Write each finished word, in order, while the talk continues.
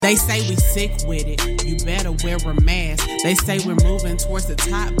They say we sick with it, you better wear a mask. They say we're moving towards the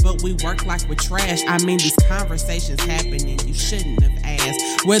top, but we work like we're trash. I mean, these conversations happening, you shouldn't have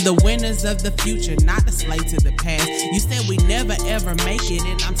asked. We're the winners of the future, not a slave to the past. You said we never ever make it,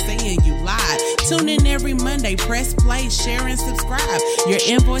 and I'm saying you lied. Tune in every Monday, press play, share, and subscribe. Your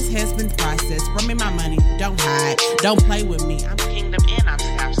invoice has been processed. Bring me my money, don't hide. Don't play with me, I'm Kingdom and I'm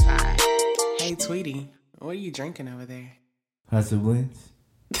Southside. Hey, Tweety, what are you drinking over there? Hustle Blends.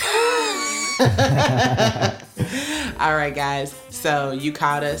 All right, guys, so you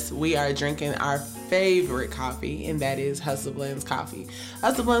caught us. We are drinking our favorite coffee, and that is Hustle Blends coffee.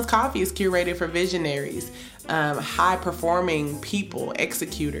 Hustle Blends coffee is curated for visionaries, high performing people,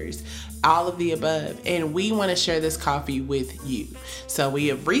 executors, all of the above, and we want to share this coffee with you. So we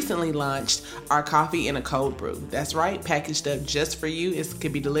have recently launched our coffee in a cold brew. That's right, packaged up just for you. It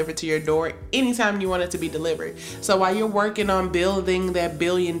can be delivered to your door anytime you want it to be delivered. So while you're working on building that $1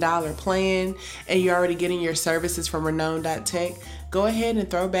 billion plan and you're already getting your services from Renown.tech, go ahead and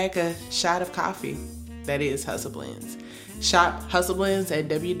throw back a shot of coffee. That is Hustle Blends. Shop Hustle Blends at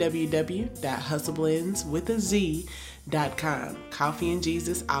www.hustleblends.com. Coffee and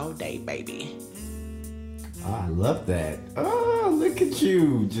Jesus all day, baby. Oh, I love that. Oh, look at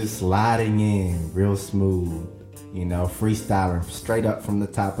you. Just sliding in real smooth. You know, freestyling straight up from the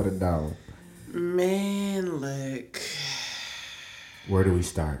top of the dome. Man, look. Where do we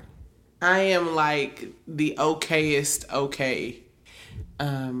start? I am like the okayest okay.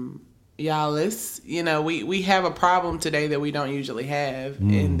 Y'all, we have a problem today that we don't usually have,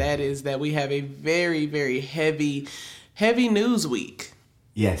 and that is that we have a very, very heavy news week.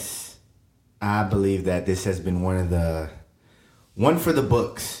 Yes. I believe that this has been one for the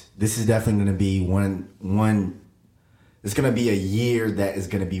books. This is definitely going to be one. It's going to be a year that is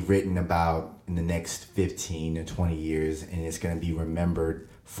going to be written about in the next 15 to 20 years, and it's going to be remembered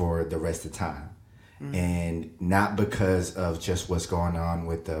for the rest of the time. And not because of just what's going on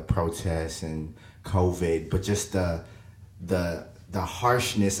with the protests and COVID, but just the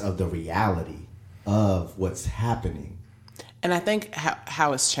harshness of the reality of what's happening. And I think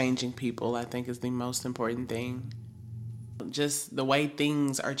how it's changing people, I think, is the most important thing. Just the way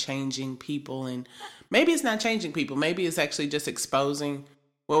things are changing people, and maybe it's not changing people. Maybe it's actually just exposing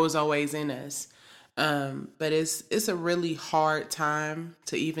what was always in us. But it's a really hard time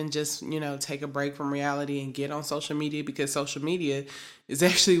to even just, take a break from reality and get on social media, because social media is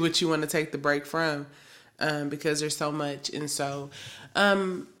actually what you want to take the break from, because there's so much. And so,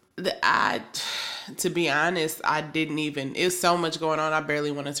 to be honest, it's so much going on. I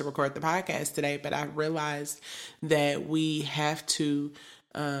barely wanted to record the podcast today, but I realized that we have to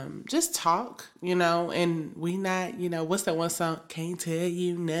just talk, and we not, what's that one song? Can't tell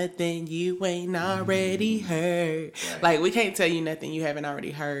you nothing you ain't already heard. Right. Like, we can't tell you nothing you haven't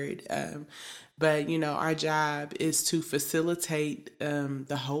already heard. But, our job is to facilitate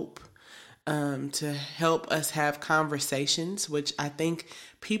the hope, to help us have conversations, which I think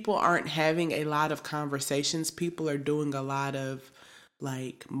people aren't having a lot of conversations. People are doing a lot of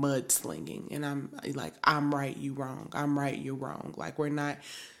like mudslinging, and I'm like, I'm right, you wrong. I'm right, you're wrong. Like, we're not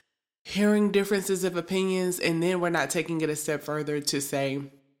hearing differences of opinions, and then we're not taking it a step further to say,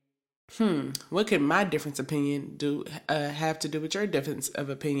 what can my difference opinion have to do with your difference of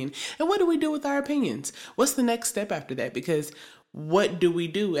opinion? And what do we do with our opinions? What's the next step after that? Because what do we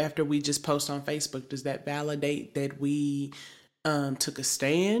do after we just post on Facebook? Does that validate that we took a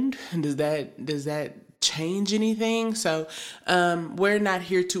stand? Does that change anything? So we're not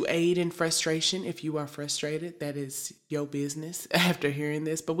here to aid in frustration. If you are frustrated, that is your business after hearing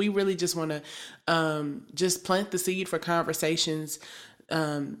this. But we really just want to just plant the seed for conversations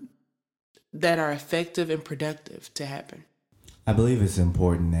that are effective and productive to happen. I believe it's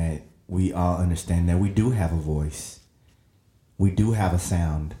important that we all understand that we do have a voice. We do have a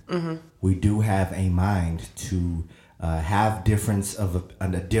sound. Mm-hmm. We do have a mind to have a difference of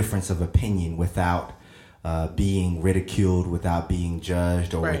opinion without being ridiculed, without being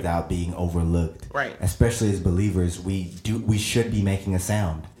judged, or without being overlooked. Right. Especially as believers, we should be making a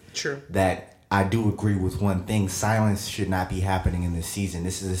sound. True. That I do agree with one thing: silence should not be happening in this season.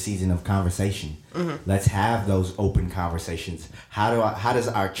 This is a season of conversation. Mm-hmm. Let's have those open conversations. How does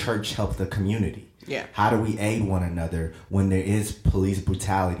our church help the community? Yeah. How do we aid one another when there is police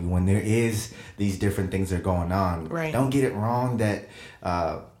brutality, when there is these different things that are going on? Right. Don't get it wrong that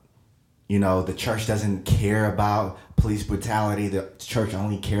the church doesn't care about police brutality. The church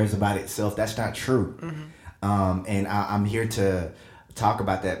only cares about itself. That's not true. Mm-hmm. And I'm here to talk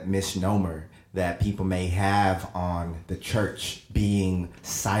about that misnomer that people may have on the church being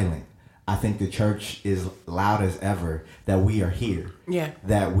silent. I think the church is loud as ever that we are here. Yeah.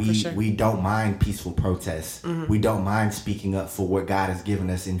 That we sure. we don't mind peaceful protests. We don't mind speaking up for what God has given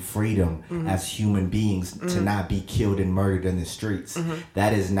us in freedom as human beings to not be killed and murdered in the streets.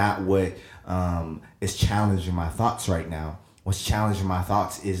 That is not what is challenging my thoughts right now. What's challenging my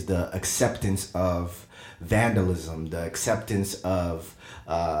thoughts is the acceptance of vandalism, the acceptance of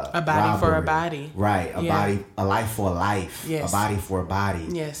a body robbery. For a body, right? Body, a life for a life, yes. A body for a body.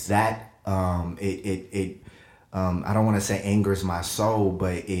 Yes, that it I don't want to say angers my soul,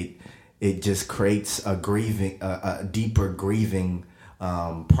 but it just creates a grieving, a deeper grieving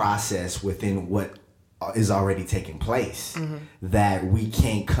process within what is already taking place. That we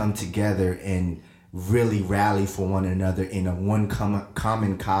can't come together and really rally for one another in a one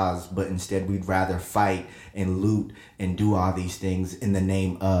common cause, but instead we'd rather fight and loot and do all these things in the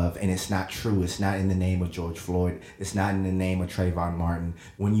name of, and it's not true. It's not in the name of George Floyd. It's not in the name of Trayvon Martin.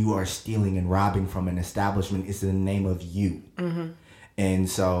 When you are stealing and robbing from an establishment, it's in the name of you. And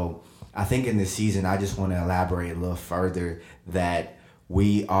so I think in this season, I just want to elaborate a little further that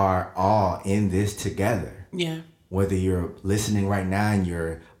we are all in this together. Yeah. Whether you're listening right now and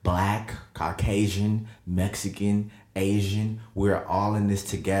you're Black, Caucasian, Mexican, Asian, we're all in this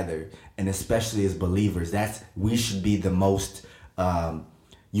together. And especially as believers, we should be the most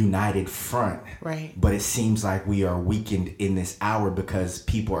united front. Right. But it seems like we are weakened in this hour because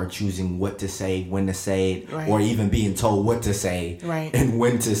people are choosing what to say, when to say it, right. or even being told what to say, right. and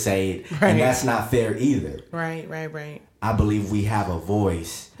when to say it. Right. And that's not fair either. Right. I believe we have a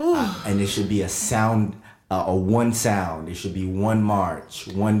voice, and it should be a sound, one sound. It should be one march,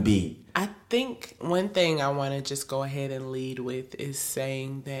 one beat. I think one thing I want to just go ahead and lead with is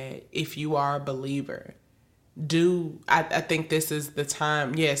saying that if you are a believer, I think this is the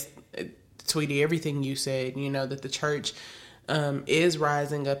time. Yes, Tweety, everything you said, that the church is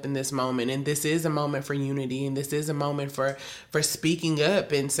rising up in this moment, and this is a moment for unity, and this is a moment for speaking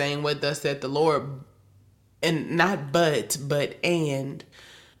up and saying what thus said the Lord, and not but and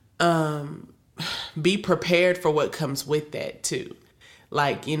be prepared for what comes with that too.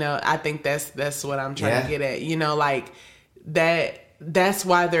 Like, I think that's what I'm trying to get at. Like that's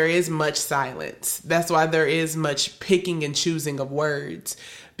why there is much silence. That's why there is much picking and choosing of words,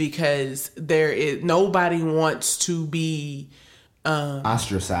 because nobody wants to be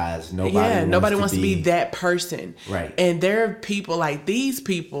ostracized. Nobody wants to be that person. Right. And there are people like these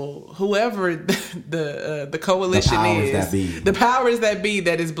people, whoever the coalition the powers that be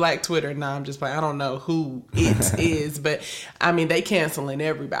that is Black Twitter. Nah, I'm just playing. I don't know who it is, but I mean, they canceling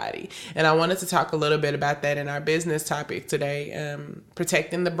everybody. And I wanted to talk a little bit about that in our business topic today,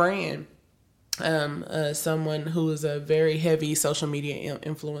 protecting the brand. Someone who is a very heavy social media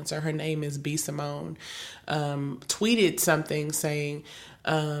influencer, her name is B. Simone, tweeted something saying,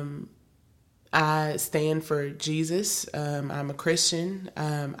 I stand for Jesus. I'm a Christian.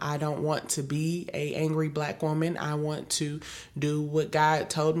 I don't want to be an angry Black woman. I want to do what God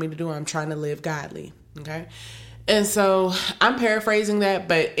told me to do. I'm trying to live godly. Okay. And so I'm paraphrasing that,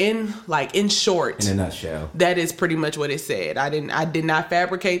 but in short, in a nutshell, that is pretty much what it said. I did not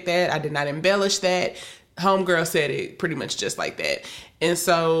fabricate that. I did not embellish that. Homegirl said it pretty much just like that. And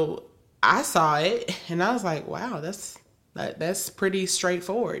so I saw it and I was like, wow, that's pretty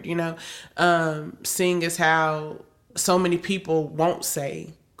straightforward, seeing as how so many people won't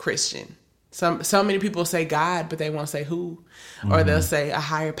say Christian. So many people say God, but they won't say who, or they'll say a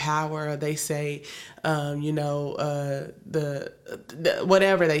higher power, or they say, the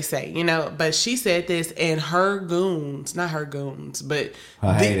whatever they say, But she said this, and her goons, not her goons, but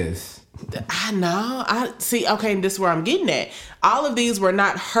her haters. I know. I see. Okay, this is where I'm getting at. All of these were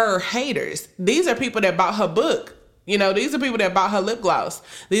not her haters. These are people that bought her book. These are people that bought her lip gloss.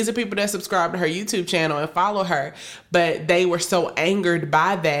 These are people that subscribe to her YouTube channel and follow her. But they were so angered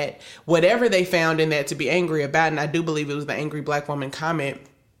by that, whatever they found in that to be angry about, and I do believe it was the angry Black woman comment,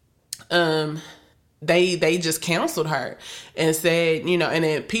 they just canceled her and said, and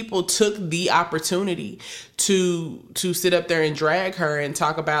then people took the opportunity to sit up there and drag her and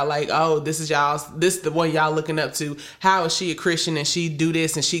talk about like, oh, this is the one y'all looking up to. How is she a Christian and she do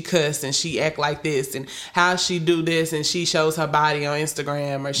this and she cuss and she act like this, and how she do this and she shows her body on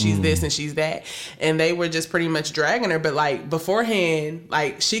Instagram, or she's this and she's that. And they were just pretty much dragging her. But like beforehand,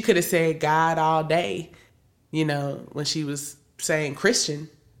 like she could have said God all day, when she was saying Christian,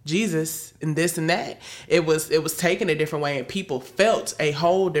 Jesus, and this and that. It was taken a different way, and people felt a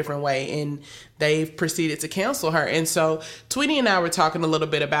whole different way, and they've proceeded to cancel her. And so Tweety and I were talking a little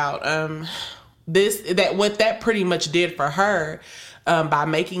bit about what that pretty much did for her, by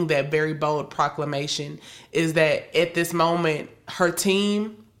making that very bold proclamation, is that at this moment her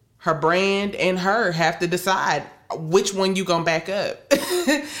team, her brand and her have to decide which one you gonna back up.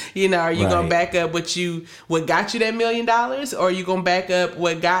 You know, are you gonna back up what got you that $1 million, or are you gonna back up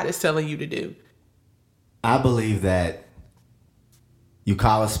what God is telling you to do? I believe that you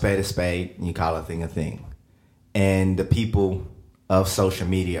call a spade and you call a thing. And the people of social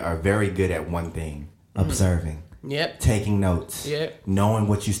media are very good at one thing: observing. Yep. Taking notes. Yep. Knowing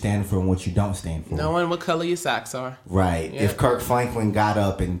what you stand for and what you don't stand for. Knowing what color your socks are. Right. Yep. If Kirk Franklin got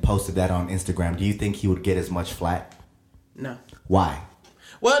up and posted that on Instagram, do you think he would get as much flack? No. Why?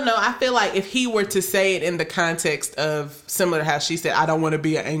 Well, no, I feel like if he were to say it in the context of similar to how she said, I don't want to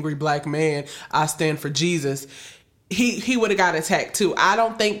be an angry black man, I stand for Jesus, he would have got attacked too. I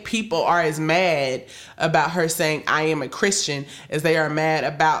don't think people are as mad about her saying I am a Christian as they are mad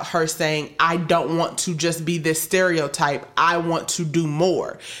about her saying I don't want to just be this stereotype. I want to do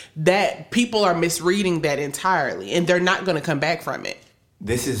more. That people are misreading that entirely, and they're not going to come back from it.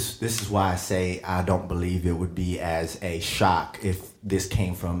 This is why I say I don't believe it would be as a shock if this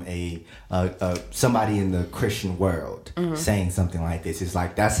came from a somebody in the Christian world saying something like this. It's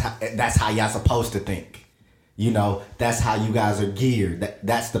like that's how y'all supposed to think. You know, that's how you guys are geared.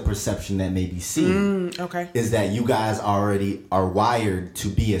 That's the perception that may be seen. Okay. Is that you guys already are wired to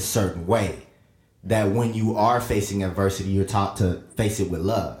be a certain way. That when you are facing adversity, you're taught to face it with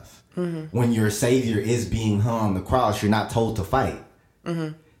love. Mm-hmm. When your Savior is being hung on the cross, you're not told to fight.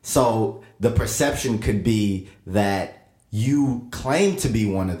 Mm-hmm. So the perception could be that you claim to be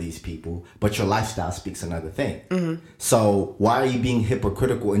one of these people, but your lifestyle speaks another thing. Mm-hmm. So why are you being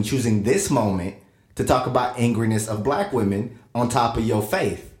hypocritical and choosing this moment to talk about angriness of black women on top of your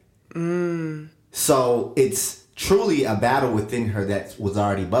faith? So it's truly a battle within her that was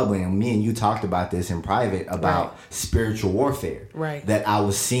already bubbling. And me and you talked about this in private about spiritual warfare. Right. That I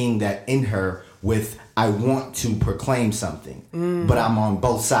was seeing that in her with, I want to proclaim something, but I'm on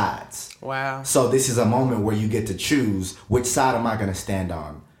both sides. Wow. So this is a moment where you get to choose, which side am I going to stand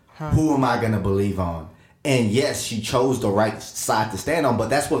on? Who am I going to believe on? And yes, she chose the right side to stand on,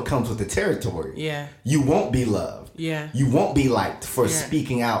 but that's what comes with the territory. Yeah. You won't be loved. Yeah. You won't be liked for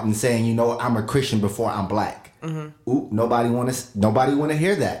speaking out and saying, you know, I'm a Christian before I'm black. Mm-hmm. Ooh, nobody want to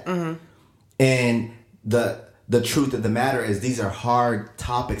hear that. Mm-hmm. And the truth of the matter is these are hard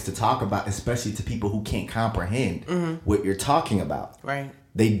topics to talk about, especially to people who can't comprehend what you're talking about. Right.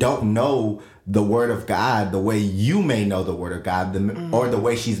 They don't know the word of God the way you may know the word of God, or the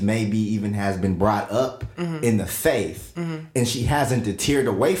way she's maybe even has been brought up in the faith. And she hasn't deterred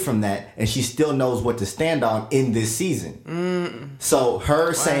away from that, and she still knows what to stand on in this season. So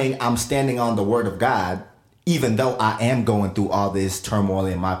her saying, I'm standing on the word of God, even though I am going through all this turmoil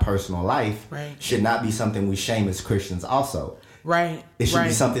in my personal life, should not be something we shame as Christians also. Right. It should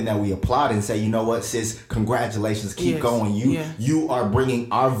be something that we applaud and say, you know what, sis, congratulations, keep going. You are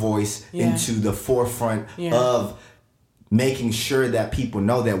bringing our voice into the forefront of making sure that people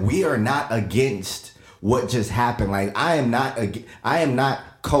know that we are not against what just happened. Like I am not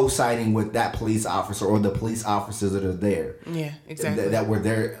co-siding with that police officer or the police officers that are there. Yeah, exactly. That were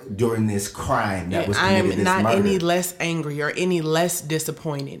there during this crime that was committed. I am not any less angry or any less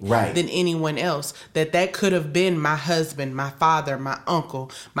disappointed than anyone else. That could have been my husband, my father, my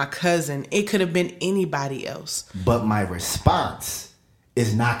uncle, my cousin. It could have been anybody else. But my response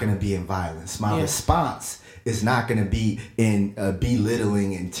is not going to be in violence. My response is not going to be in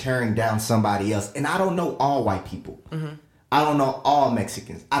belittling and tearing down somebody else. And I don't know all white people. Mm-hmm. I don't know all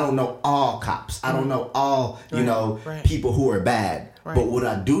Mexicans. I don't know all cops. I don't know all, people who are bad. Right. But what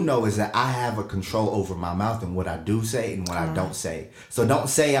I do know is that I have a control over my mouth and what I do say and what I don't say. So don't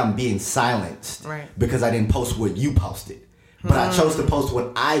say I'm being silenced because I didn't post what you posted. But I chose to post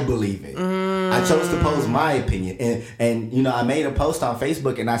what I believe in. I chose to post my opinion. And I made a post on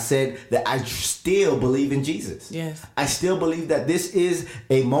Facebook and I said that I still believe in Jesus. Yes. I still believe that this is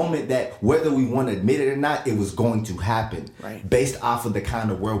a moment that whether we want to admit it or not, it was going to happen. Right. Based off of the kind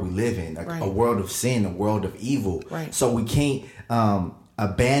of world we live in. A world of sin, a world of evil. Right. So we can't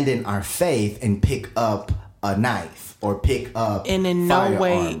abandon our faith and pick up a knife or pick up and in no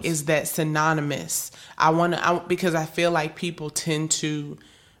way is that synonymous. Because I feel like people tend to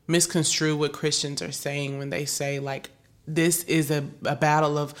misconstrue what Christians are saying when they say like this is a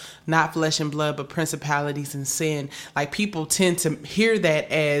battle of not flesh and blood but principalities and sin. Like people tend to hear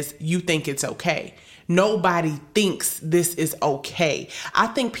that as you think it's okay. Nobody thinks this is okay. I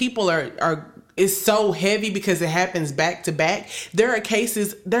think people are it's so heavy because it happens back to back. There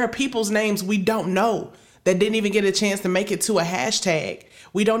are people's names we don't know that didn't even get a chance to make it to a hashtag.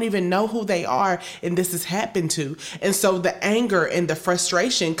 We don't even know who they are, and this has happened to. And so the anger and the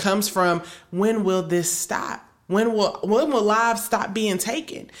frustration comes from, when will this stop? When will lives stop being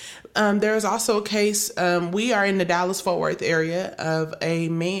taken? There's also a case, we are in the Dallas-Fort Worth area, of a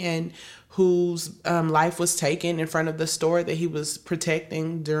man whose life was taken in front of the store that he was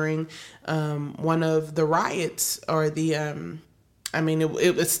protecting during one of the riots, or the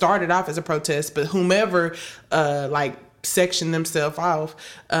it started off as a protest, but whomever sectioned themselves off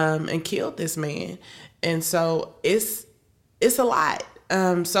and killed this man. And so it's a lot.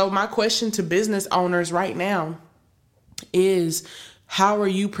 So my question to business owners right now is, how are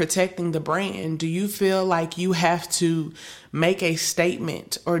you protecting the brand? Do you feel like you have to make a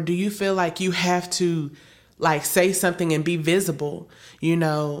statement, or do you feel like you have to say something and be visible,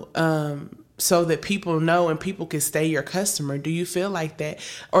 so that people know and people can stay your customer? Do you feel like that?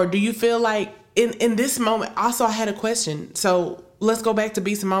 Or do you feel like in this moment? Also, I had a question. So let's go back to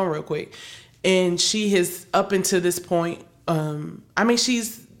B. Simone real quick. And she has, up until this point,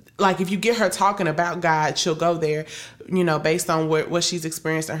 she's if you get her talking about God, she'll go there, based on what she's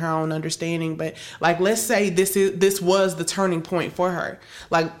experienced and her own understanding. But let's say this was the turning point for her.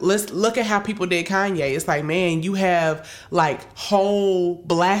 Let's look at how people did Kanye. It's man, you have whole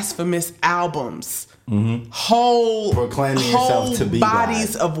blasphemous albums, whole proclaiming yourself to be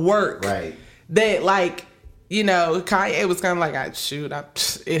bodies God. Of work, right? That Kanye was kind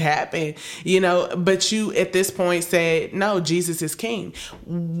of it happened, but you at this point said, no, Jesus is king.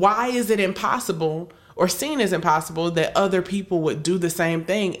 Why is it impossible, or seen as impossible, that other people would do the same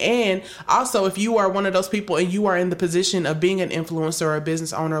thing? And also, if you are one of those people and you are in the position of being an influencer or a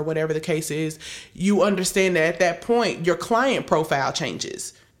business owner or whatever the case is, you understand that at that point, your client profile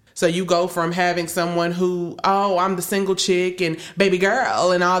changes. So you go from having someone who, I'm the single chick and baby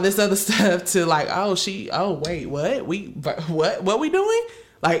girl and all this other stuff, to wait, what? What we doing?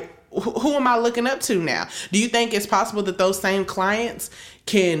 Who am I looking up to now? Do you think it's possible that those same clients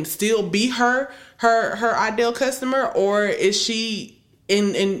can still be her ideal customer, or is she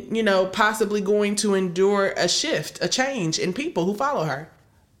possibly going to endure a shift, a change in people who follow her?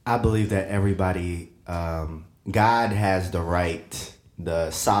 I believe that everybody, God has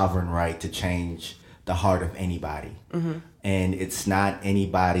the sovereign right to change the heart of anybody. Mm-hmm. And it's not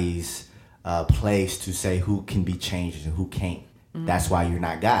anybody's place to say who can be changed and who can't. Mm-hmm. That's why you're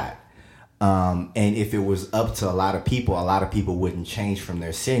not God. And if it was up to a lot of people wouldn't change from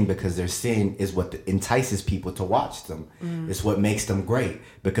their sin, because their sin is what entices people to watch them. Mm-hmm. It's what makes them great.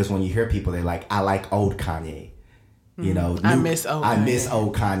 Because when you hear people, they're like, I like old Kanye. Mm-hmm. I miss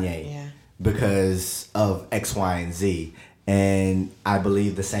old Kanye. Yeah. Because of X, Y, and Z. And I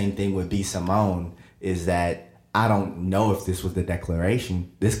believe the same thing with B. Simone, is that I don't know if this was the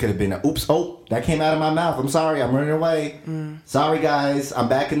declaration. This could have been that came out of my mouth. I'm sorry, I'm running away. Sorry, guys, I'm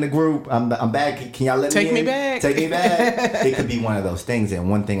back in the group. I'm back. Can y'all let me in? Take me back. Take me back. It could be one of those things. And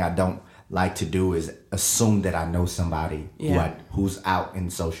one thing I don't like to do is assume that I know somebody who's out in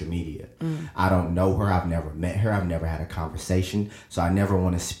social media. I don't know her. I've never met her. I've never had a conversation. So I never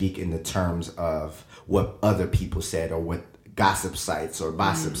want to speak in the terms of what other people said, or what gossip sites or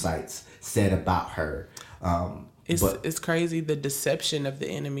gossip sites said about her. It's crazy, the deception of the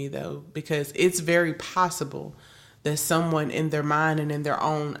enemy, though, because it's very possible that someone in their mind and in their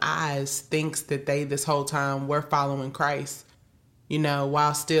own eyes thinks that they this whole time were following Christ,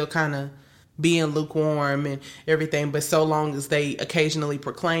 while still kind of being lukewarm and everything. But so long as they occasionally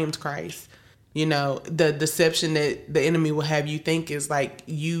proclaimed Christ, the deception that the enemy will have you think is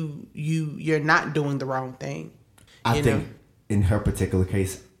you're not doing the wrong thing. I think in her particular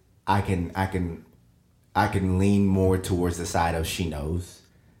case, I can lean more towards the side of she knows.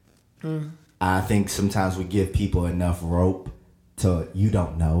 I think sometimes we give people enough rope to you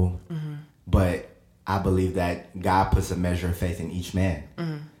don't know. But I believe that God puts a measure of faith in each man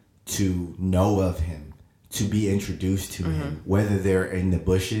to know of him, to be introduced to him, whether they're in the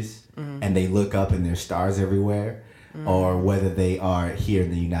bushes and they look up and there's stars everywhere, or whether they are here in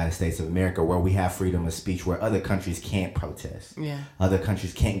the United States of America, where we have freedom of speech, where other countries can't protest. Other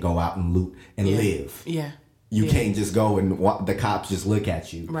countries can't go out and loot and live. You can't just go and the cops just look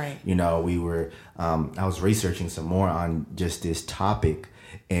at you. Right. We were, I was researching some more on just this topic,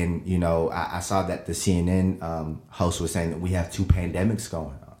 and, I saw that the CNN host was saying that we have two pandemics going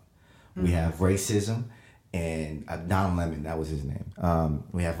on. We have racism and Don Lemon, that was his name.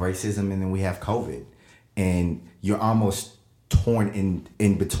 We have racism, and then we have COVID. And you're almost torn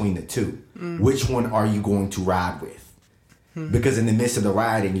in between the two. Which one are you going to ride with? Because in the midst of the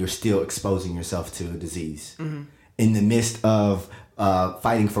riding, you're still exposing yourself to a disease. In the midst of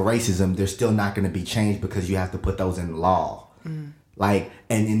fighting for racism, there's still not going to be change, because you have to put those in law. And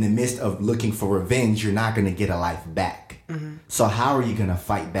in the midst of looking for revenge, you're not going to get a life back. So how are you going to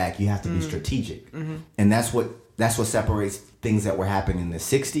fight back? You have to be strategic. And that's what what separates things that were happening in the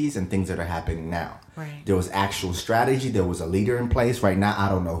 60s and things that are happening now. Right. There was actual strategy. There was a leader in place. Right now, I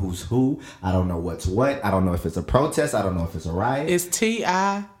don't know who's who. I don't know what's what. I don't know if it's a protest. I don't know if it's a riot. Is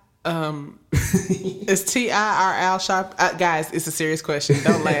T.I. Is T.I. our Al Sharpton? Guys, it's a serious question.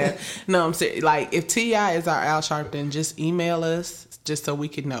 Don't laugh. No, I'm serious. Like, if T.I. is our Al Sharpton, just email us just so we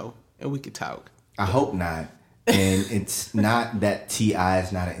could know and we could talk. I hope not. And it's not that T.I.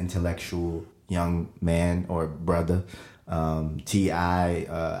 is not an intellectual young man or brother. T.I.,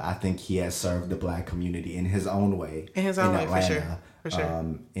 I think he has served the black community in his own way. In his own way, Atlanta, for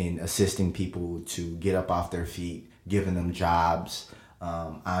sure. In assisting people to get up off their feet, giving them jobs.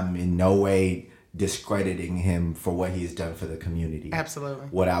 I'm in no way discrediting him for what he's done for the community. Absolutely.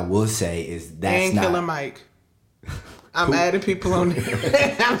 What I will say is that's and not... Killer Mike. I'm adding people on there.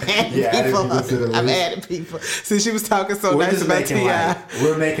 I'm adding people. Since she was talking so nice about T.I.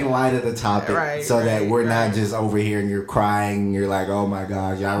 We're making light of the topic that we're not just over here and you're crying and you're like, oh my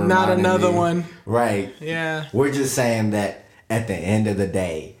gosh, y'all not another me. One. Right. Yeah. We're just saying that at the end of the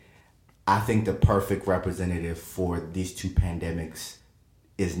day, I think the perfect representative for these two pandemics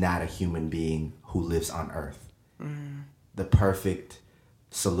is not a human being who lives on Earth. The perfect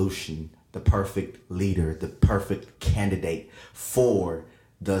solution, the perfect leader, the perfect candidate for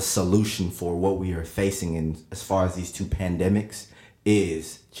the solution for what we are facing in as far as these two pandemics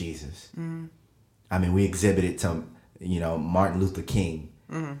is Jesus. I mean, we exhibited to, Martin Luther King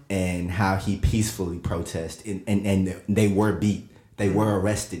and how he peacefully protested and they were beat. They were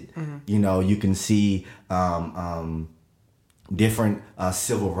arrested. You can see different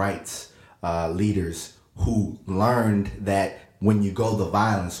civil rights leaders who learned that when you go the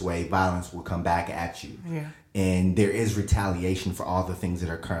violence way, violence will come back at you. Yeah. And there is retaliation for all the things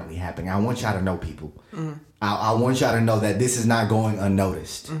that are currently happening. I want y'all to know, people. I want y'all to know that this is not going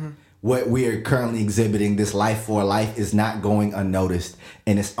unnoticed. What we are currently exhibiting, this life for life, is not going unnoticed.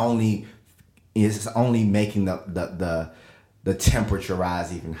 And it's only making the temperature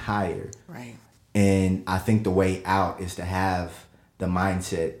rise even higher. Right. And I think the way out is to have the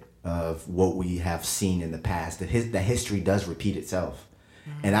mindset of what we have seen in the past, that history does repeat itself.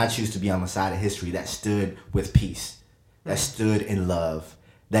 And I choose to be on the side of history that stood with peace, that stood in love,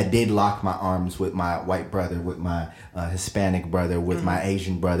 that did lock my arms with my white brother, with my Hispanic brother, with my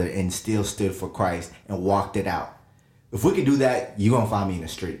Asian brother, and still stood for Christ and walked it out. If we could do that, you're going to find me in the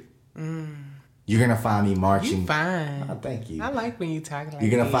street. You're going to find me marching. You fine. Oh, thank you. I like when you talk like that.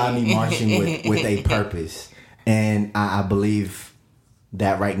 You're going to find me marching with a purpose. And I believe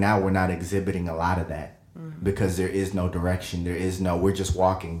that right now we're not exhibiting a lot of that because there is no direction. We're just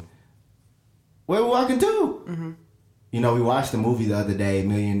walking. Where we walking to? We watched the movie the other day,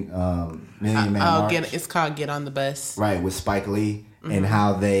 Million Man March. It's called Get on the Bus. Right, with Spike Lee. And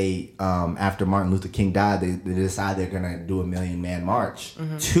how they, after Martin Luther King died, they decide they're going to do a Million Man March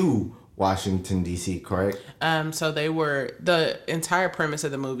to Washington, D.C., correct? So the entire premise of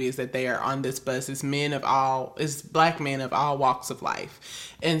the movie is that they are on this bus. It's black men of all walks of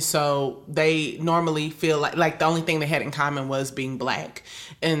life. And so they normally feel like the only thing they had in common was being black.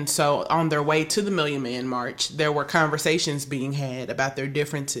 And so on their way to the Million Man March, there were conversations being had about their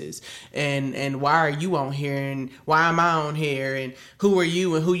differences and why are you on here and why am I on here and who are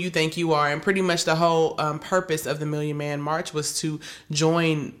you and who you think you are. And pretty much the whole purpose of the Million Man March was to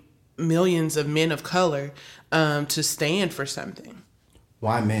join millions of men of color to stand for something.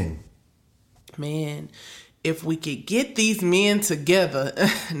 Why men? Man, if we could get these men together.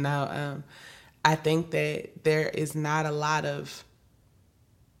 Now, I think that there's a lot of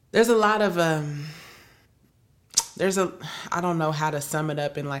I don't know how to sum it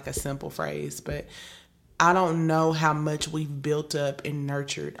up in like a simple phrase, but I don't know how much we've built up and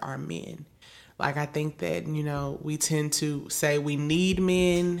nurtured our men. Like, I think that, we tend to say we need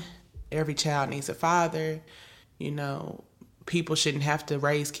men. Every child needs a father. People shouldn't have to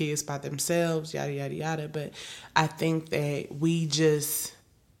raise kids by themselves, yada, yada, yada. But I think that we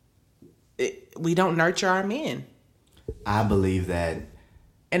don't nurture our men. I believe that.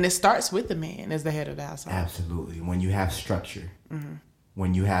 And it starts with the man as the head of the household. Absolutely. When you have structure,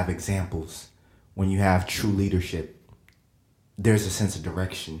 when you have examples, when you have true leadership, there's a sense of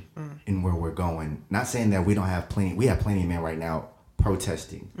direction in where we're going. Not saying that we have plenty of men right now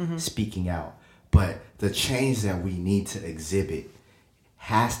protesting, speaking out. But the change that we need to exhibit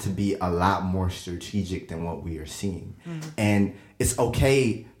has to be a lot more strategic than what we are seeing. And it's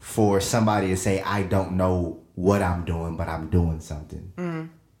okay for somebody to say, I don't know what I'm doing, but I'm doing something.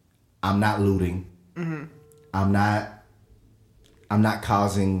 I'm not looting. I'm not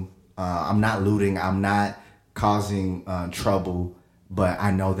causing, I'm not looting. I'm not causing trouble, but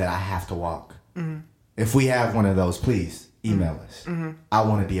I know that I have to walk. If we have one of those, please email us. I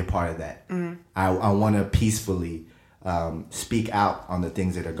want to be a part of that. I want to peacefully speak out on the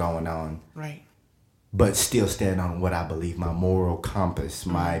things that are going on. Right. But still stand on what I believe, my moral compass,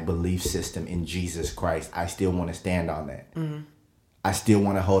 my belief system in Jesus Christ. I still want to stand on that. I still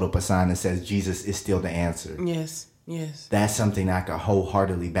want to hold up a sign that says Jesus is still the answer. Yes. Yes. That's something I could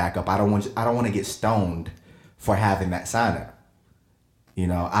wholeheartedly back up. I don't want to get stoned for having that sign up. You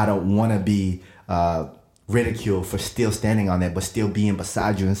know, I don't want to be ridiculed for still standing on that, but still being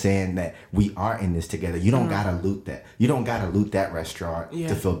beside you and saying that we are in this together. You don't gotta loot that. You don't gotta loot that restaurant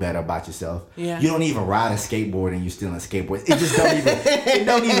to feel better about yourself. Yeah. You don't even ride a skateboard and you're stealing a skateboard. It just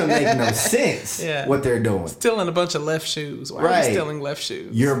don't even make no sense what they're doing. Stealing a bunch of left shoes. Why are you stealing left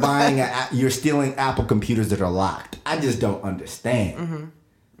shoes? You're stealing Apple computers that are locked. I just don't understand.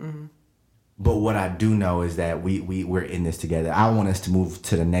 But what I do know is that we're in this together. I want us to move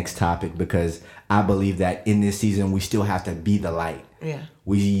to the next topic because I believe that in this season, we still have to be the light. Yeah.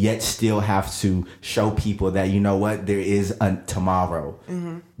 We yet still have to show people that, you know what, there is a tomorrow.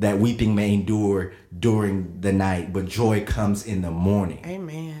 That weeping may endure during the night, but joy comes in the morning.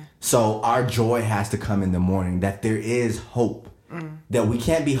 Amen. So our joy has to come in the morning, that there is hope. That we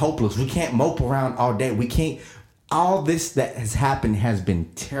can't be hopeless. We can't mope around all day. We can't. All this that has happened has been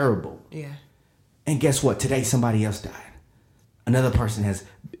terrible. Yeah. And guess what? Today, somebody else died. Another person has,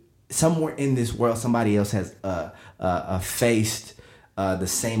 somewhere in this world, somebody else has faced the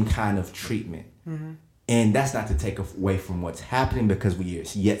same kind of treatment. And that's not to take away from what's happening, because we are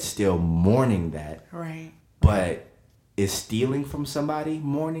yet still mourning that. Right. But is stealing from somebody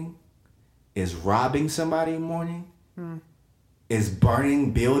mourning? Is robbing somebody mourning? Is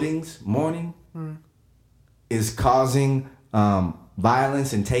burning buildings mourning? Is causing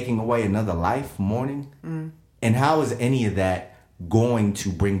violence and taking away another life mourning? And how is any of that going to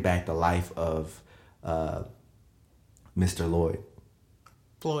bring back the life of Mr.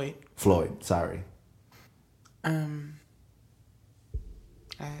 Floyd, sorry. I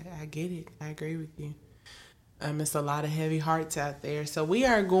get it. I agree with you. It's a lot of heavy hearts out there. So we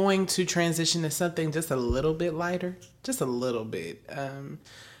are going to transition to something just a little bit lighter, just a little bit.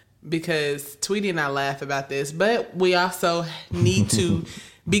 Because Tweety and I laugh about this, but we also need to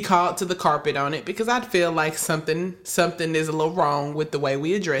be called to the carpet on it, because I feel like something is a little wrong with the way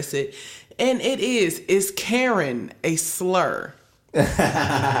we address it. And is Karen a slur?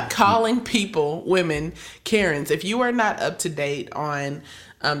 Calling people, women, Karens. If you are not up to date on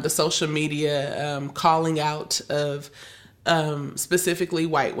the social media calling out of specifically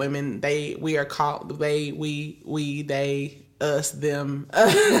white women, us, them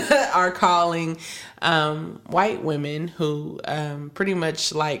are calling white women who pretty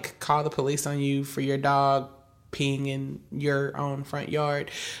much like call the police on you for your dog peeing in your own front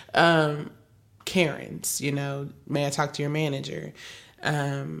yard. Karens, may I talk to your manager?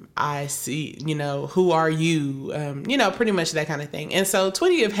 I see, who are you? Pretty much that kind of thing. And so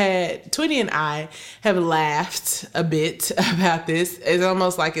Tweety and I have laughed a bit about this. It's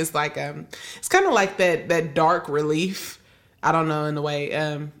almost like it's kind of like that dark relief. I don't know, in the way,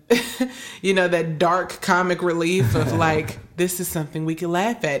 that dark comic relief of like, this is something we can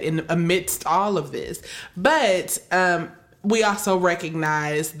laugh at amidst all of this. But we also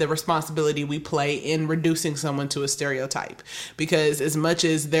recognize the responsibility we play in reducing someone to a stereotype. Because as much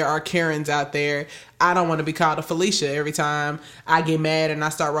as there are Karens out there, I don't want to be called a Felicia every time I get mad and I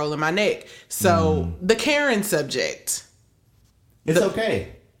start rolling my neck. So the Karen subject. It's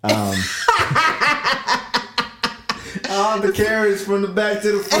okay. The Karens from the back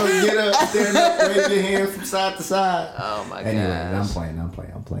to the front, get up, stand up, wave your hands from side to side. Oh my god! Anyway,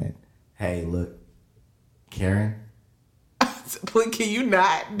 I'm playing. Hey, look, Karen. Please, can you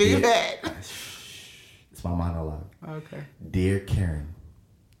not do that? It's my monologue. Okay. Dear Karen,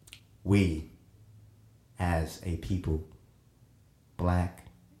 we, as a people, black,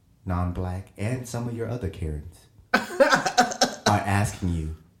 non-black, and some of your other Karens, are asking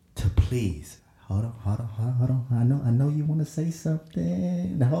you to please. Hold on. I know you want to say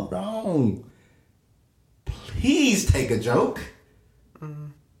something. Hold on. Please take a joke.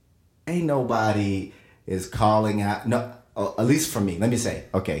 Ain't nobody is calling out. No, at least for me. Let me say,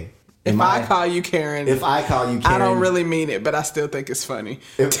 okay. If I call you Karen, I don't really mean it, but I still think it's funny.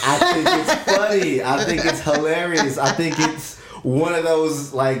 I think it's funny. I think it's hilarious. I think it's one of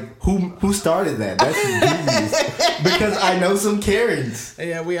those, like, who started that? That's genius. Because I know some Karens.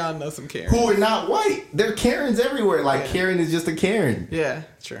 Yeah, we all know some Karens. Who are not white. They're Karens everywhere. Like, Karen is just a Karen. Yeah,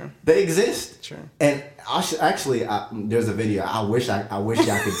 true. They exist. True. And there's a video. I wish y'all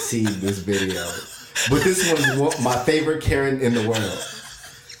could see this video. But this was my favorite Karen in the world.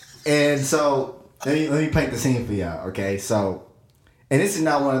 And so let me paint the scene for y'all, okay? So, and this is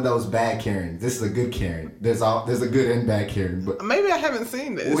not one of those bad Karens. This is a good Karen. There's a good and bad Karen, but maybe I haven't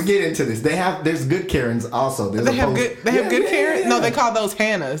seen this. we'll get into this. There's good Karens also. They have good Karens? Yeah. No, they call those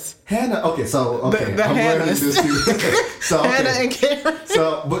Hannahs. Hannah. Okay, so the I'm Hannahs. So okay. Hannah and Karen.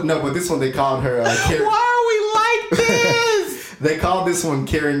 So, but this one they called her Karen. Why are we like this? They called this one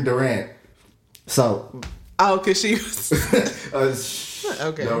Karen Durant. So. Oh, cause she was.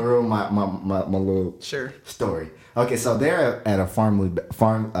 Okay. Don't ruin my little story. Okay, so they're at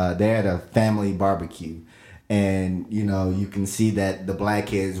a they're at a family barbecue, and you can see that the black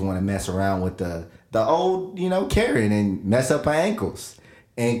kids want to mess around with the old Karen and mess up her ankles,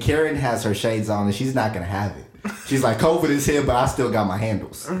 and Karen has her shades on and she's not gonna have it. She's like, COVID is here, but I still got my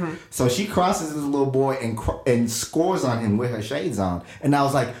handles. Mm-hmm. So she crosses this little boy and scores on him with her shades on, and I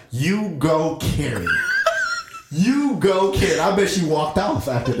was like, "You go, Karen." You go, kid. I bet she walked off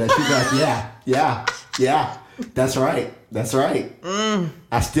after that. She's like, yeah. That's right.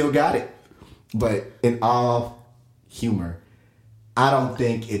 I still got it. But in all humor, I don't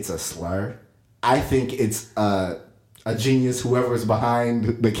think it's a slur. I think it's a genius, whoever's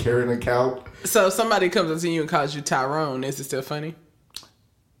behind the Karen account. So if somebody comes up to you and calls you Tyrone, is it still funny?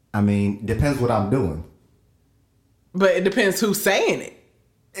 I mean, depends what I'm doing. But it depends who's saying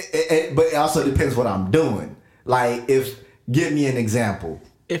it. But it also depends what I'm doing. Like, give me an example.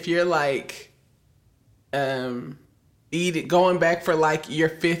 If you're like, going back for like your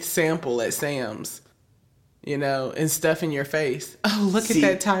 5th sample at Sam's, and stuff in your face. Oh, look at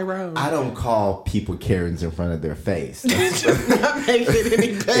that Tyrone. I don't call people Karens in front of their face. That does not make it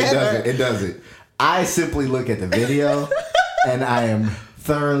any better. It doesn't. I simply look at the video and I am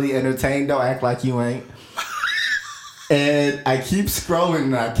thoroughly entertained. Don't act like you ain't. And I keep scrolling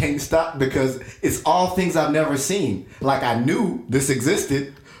and I can't stop because it's all things I've never seen. Like, I knew this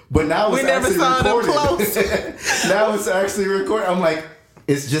existed, but now it's actually recorded. Now it's actually recorded. I'm like,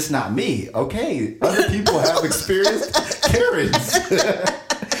 it's just not me. Okay, other people have experienced Karens.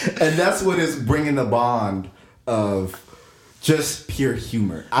 And that's what is bringing the bond of just pure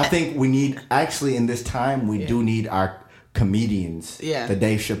humor. I think we need, actually in this time, we do need our comedians, the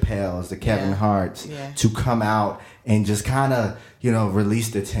Dave Chappelles, the Kevin Harts, to come out and just kind of,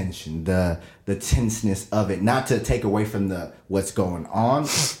 release the tension, the tenseness of it, not to take away from what's going on.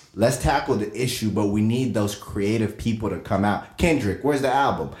 Let's tackle the issue, but we need those creative people to come out. Kendrick, where's the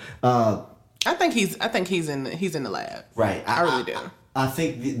album? I think he's in the lab. Right. I really do. I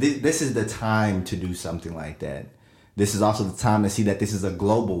think this is the time to do something like that. This is also the time to see that this is a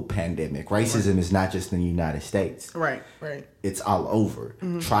global pandemic. Racism is not just in the United States. Right. It's all over.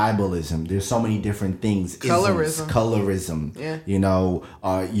 Mm-hmm. Tribalism. There's so many different things. Colorism. Yeah.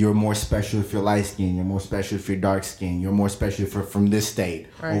 You're more special if you're light skinned. You're more special if you're dark skinned. You're more special if you're from this state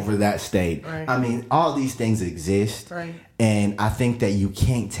over that state. Right. I mean, all these things exist. Right. And I think that you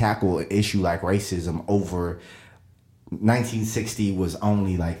can't tackle an issue like racism over 1960 was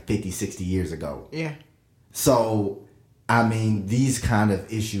only like 50, 60 years ago. Yeah. So, I mean, these kind of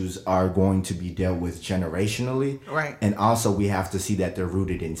issues are going to be dealt with generationally. Right. And also we have to see that they're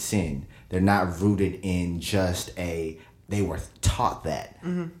rooted in sin. They're not rooted in just they were taught that.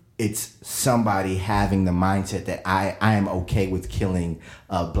 Mm-hmm. It's somebody having the mindset that I am okay with killing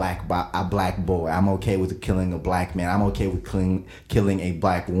a black boy. I'm okay with killing a black man. I'm okay with killing a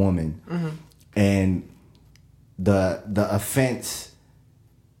black woman. Mm-hmm. And the offense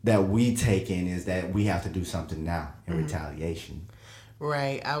that we take in is that we have to do something now in retaliation.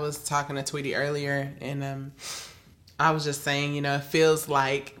 Right. I was talking to Tweety earlier, and I was just saying, it feels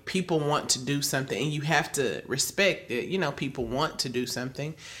like people want to do something, and you have to respect it. People want to do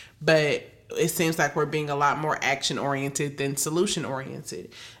something, but it seems like we're being a lot more action-oriented than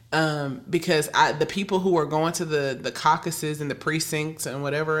solution-oriented. Because the people who are going to the caucuses and the precincts and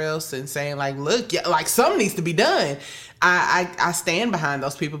whatever else and saying like, look, like something needs to be done. I stand behind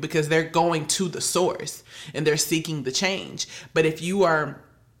those people because they're going to the source and they're seeking the change. But if you are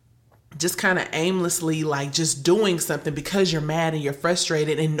just kind of aimlessly like just doing something because you're mad and you're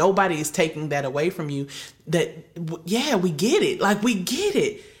frustrated and nobody is taking that away from you, we get it. Like we get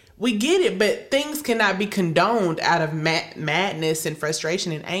it, but things cannot be condoned out of madness and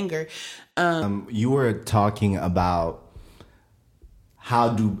frustration and anger. You were talking about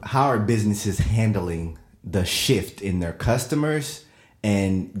how are businesses handling the shift in their customers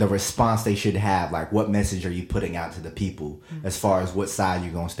and the response they should have. Like, what message are you putting out to the people as far as what side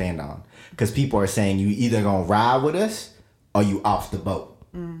you're going to stand on? Because people are saying you either going to ride with us or you off the boat.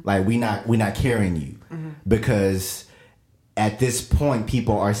 Like, we're not carrying you because at this point,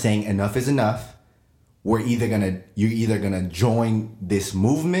 people are saying enough is enough. You're either gonna join this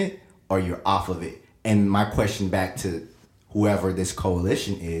movement or you're off of it. And my question back to whoever this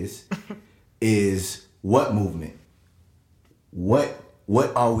coalition is what movement? What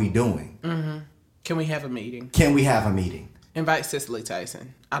are we doing? Mm-hmm. Can we have a meeting? Can we have a meeting? Invite Cicely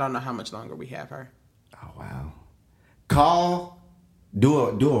Tyson. I don't know how much longer we have her. Oh, wow. Do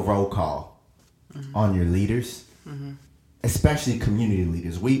a roll call on your leaders, especially community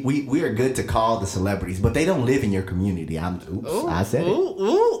leaders. We are good to call the celebrities, but they don't live in your community. I said it. Ooh.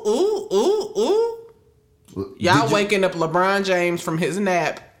 Y'all waking up LeBron James from his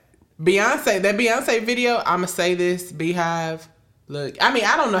nap. That Beyonce video, I'ma say this, Beehive. Look, I mean,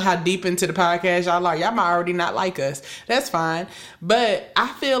 I don't know how deep into the podcast y'all are. Y'all might already not like us. That's fine. But I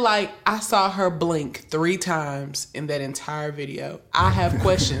feel like I saw her blink 3 times in that entire video. I have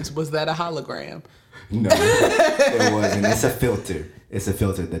questions. Was that a hologram? No, it wasn't. It's a filter. It's a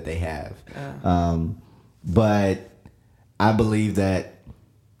filter that they have. But I believe that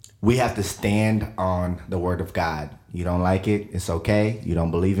we have to stand on the word of God. You don't like it, it's okay. You don't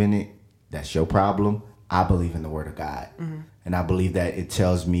believe in it, that's your problem. I believe in the word of God. And I believe that it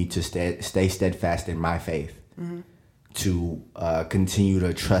tells me to stay steadfast in my faith, to continue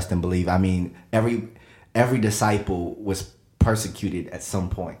to trust and believe. I mean, every disciple was persecuted at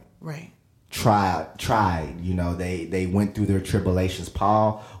some point. Right. Tried. You know, they went through their tribulations.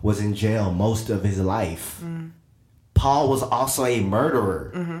 Paul was in jail most of his life. Paul was also a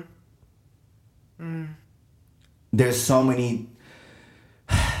murderer. There's so many...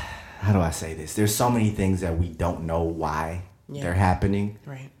 How do I say this? There's so many things that we don't know why they're happening.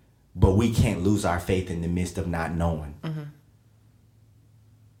 Right. But we can't lose our faith in the midst of not knowing.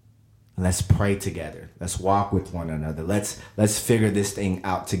 Let's pray together. Let's walk with one another. Let's figure this thing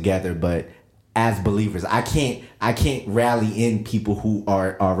out together. But as believers, I can't rally in people who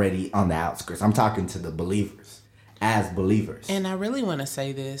are already on the outskirts. I'm talking to the believers. As believers. And I really want to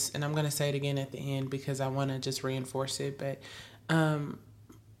say this, and I'm going to say it again at the end because I want to just reinforce it. But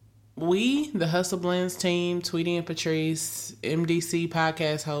we, the Hustle Blends team, Tweety and Patrice, MDC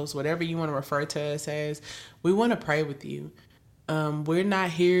podcast hosts, whatever you want to refer to us as, we want to pray with you. We're not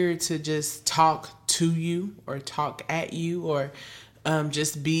here to just talk to you or talk at you or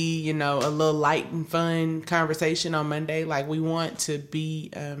just be, a little light and fun conversation on Monday. Like, we want to be...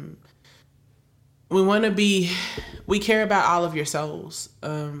 we care about all of your souls,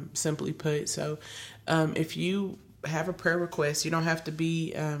 simply put. So if you have a prayer request, you don't have to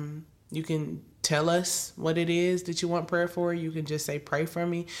be, you can tell us what it is that you want prayer for. You can just say, pray for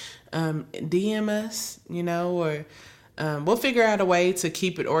me. DM us, or we'll figure out a way to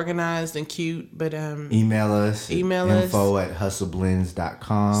keep it organized and cute. But email us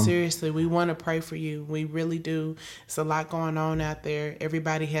info@hustleblends.com. Seriously, we want to pray for you. We really do. It's a lot going on out there.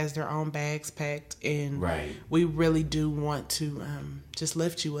 Everybody has their own bags packed, and we really do want to just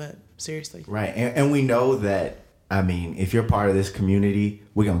lift you up. Seriously. Right. And we know that, I mean, if you're part of this community,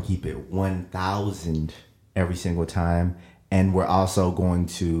 we're going to keep it 1,000 every single time. And we're also going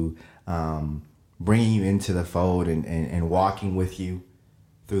to bringing you into the fold and walking with you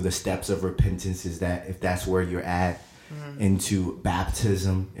through the steps of repentance, is that if that's where you're at, into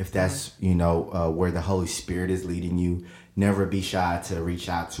baptism, if that's, where the Holy Spirit is leading you. Never be shy to reach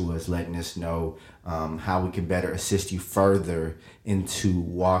out to us, letting us know how we can better assist you further into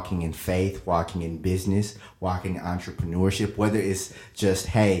walking in faith, walking in business, walking in entrepreneurship, whether it's just,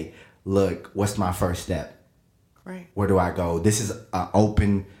 hey, look, what's my first step? Right. Where do I go? This is an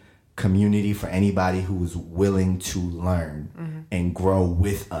open community for anybody who is willing to learn and grow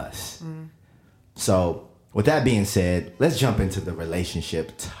with us. So with that being said, let's jump into the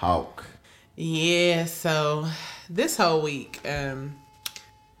relationship talk. Yeah, so this whole week,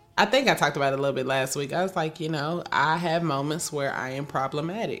 I think I talked about it a little bit last week. I was like, I have moments where I am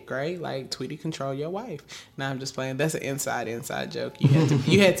problematic, right? Like, Tweety, control your wife. No, I'm just playing. That's an inside joke.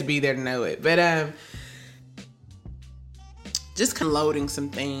 You had to be there to know it. But just kind of loading some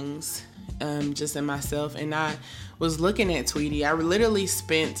things just in myself. And I was looking at Tweety. I literally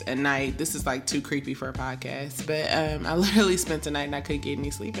spent a night. This is like too creepy for a podcast. But I literally spent a night and I couldn't get any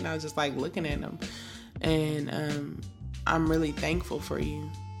sleep. And I was just like looking at him. And I'm really thankful for you.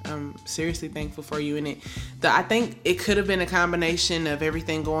 I'm seriously thankful for you. And I think it could have been a combination of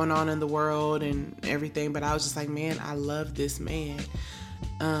everything going on in the world and everything. But I was just like, man, I love this man.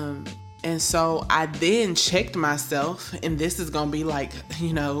 And so I then checked myself, and this is going to be like,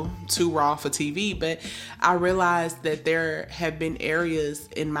 too raw for TV, but I realized that there have been areas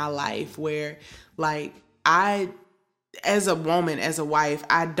in my life where, like, as a woman, as a wife,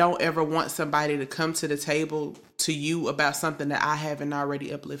 I don't ever want somebody to come to the table to you about something that I haven't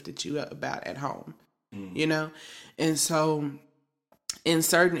already uplifted you about at home, And so in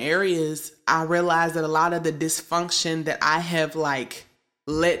certain areas, I realize that a lot of the dysfunction that I have like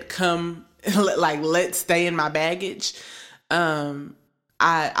let stay in my baggage,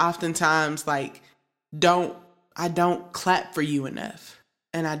 I oftentimes like I don't clap for you enough,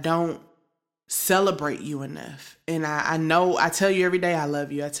 and I don't celebrate you enough. And I know I tell you every day I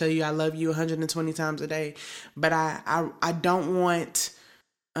love you. I tell you I love you 120 times a day, but I don't want,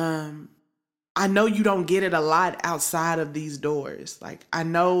 I know you don't get it a lot outside of these doors. Like, I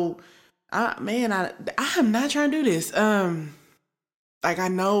know, I am not trying to do this. Like, I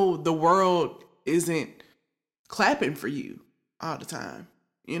know the world isn't clapping for you all the time,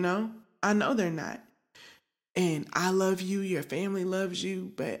 you know? I know they're not. And I love you, your family loves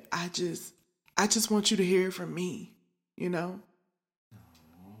you, but I just want you to hear it from me, you know?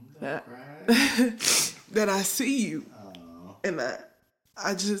 That I see you. And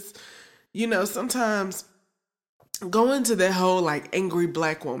I just, you know, sometimes go into that whole like angry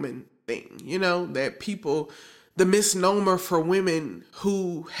black woman thing, you know, that people, the misnomer for women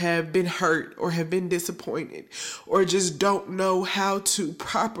who have been hurt or have been disappointed or just don't know how to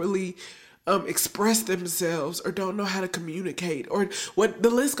properly express themselves or don't know how to communicate, or what, the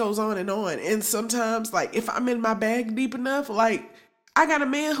list goes on. And sometimes, like, if I'm in my bag deep enough, like, I got a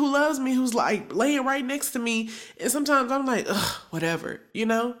man who loves me, who's like laying right next to me, and sometimes I'm like, ugh, whatever, you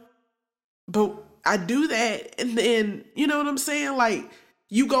know? But I do that, and then, you know what I'm saying? Like,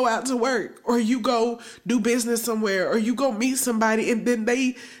 you go out to work, or you go do business somewhere, or you go meet somebody, and then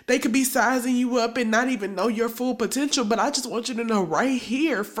they could be sizing you up and not even know your full potential. But I just want you to know right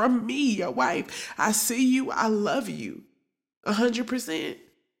here from me, your wife, I see you, I love you 100%.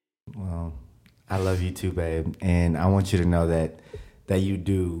 Well, I love you too, babe. And I want you to know that you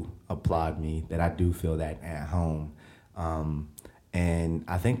do applaud me, that I do feel that at home. And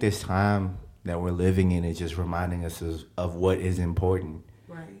I think this time that we're living in is just reminding us of what is important.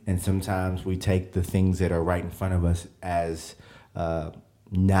 Right. And sometimes we take the things that are right in front of us as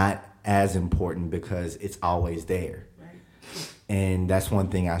not as important because it's always there. Right. And that's one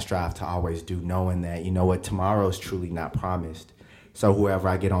thing I strive to always do, knowing that, you know what, tomorrow's truly not promised. So whoever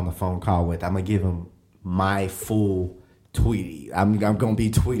I get on the phone call with, I'm going to give them my full Tweety. I'm going to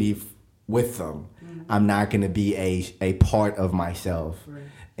be Tweety with them. Mm-hmm. I'm not going to be a part of myself. Right.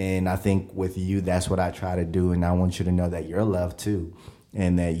 And I think with you, that's what I try to do. And I want you to know that you're loved too,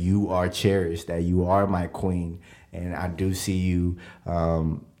 and that you are cherished, that you are my queen. And I do see you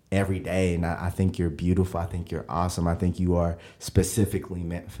every day. And I think you're beautiful. I think you're awesome. I think you are specifically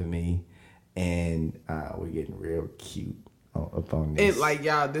meant for me. And we're getting real cute up on this. It like,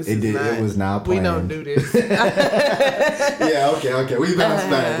 y'all, this it was not planned. We don't do this. Yeah, okay. We bounced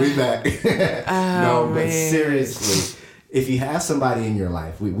back. We back. Oh, no, man. but seriously, if you have somebody in your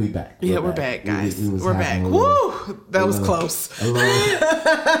life, we back. We're back, guys. We're back. Woo! That was close. A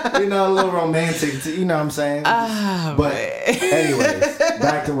little romantic, you know what I'm saying? But anyways,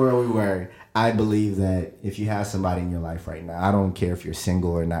 back to where we were. I believe that if you have somebody in your life right now, I don't care if you're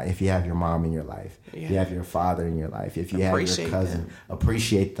single or not, if you have your mom in your life, if you have your father in your life, if you have your cousin,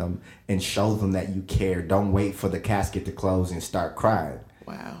 appreciate them and show them that you care. Don't wait for the casket to close and start crying.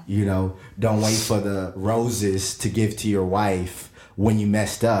 Wow. You know, don't wait for the roses to give to your wife when you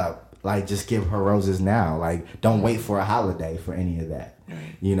messed up. Like, just give her roses now. Like, don't wait for a holiday for any of that.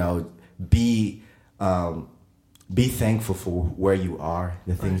 Right. You know, be thankful for where you are,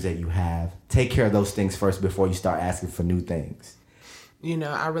 the things that you have. Take care of those things first before you start asking for new things. You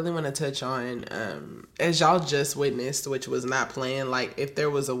know, I really want to touch on, as y'all just witnessed, which was not planned, like, if there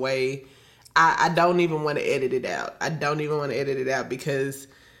was a way, I don't even want to edit it out. I don't even want to edit it out because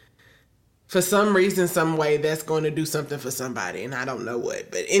for some reason, some way, that's going to do something for somebody, and I don't know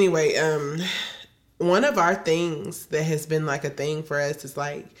what. But anyway, one of our things that has been like a thing for us is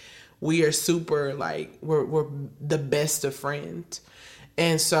like, we are super, like, we're the best of friends.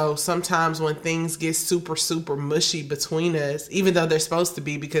 And so sometimes when things get super, super mushy between us, even though they're supposed to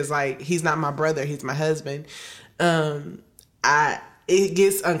be, because, like, he's not my brother, he's my husband, it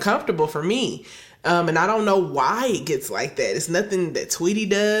gets uncomfortable for me. And I don't know why it gets like that. It's nothing that Tweety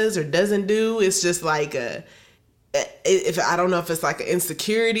does or doesn't do. It's just like if I don't know if it's like an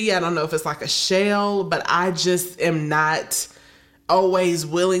insecurity. I don't know if it's like a shell, but I just am not always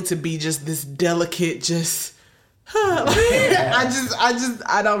willing to be just this delicate, just, I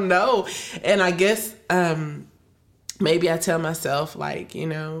don't know. And I guess, maybe I tell myself, like, you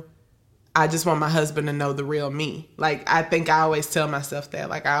know, I just want my husband to know the real me. Like, I think I always tell myself that,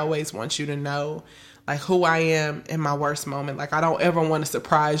 like, I always want you to know, like, who I am in my worst moment. Like, I don't ever want to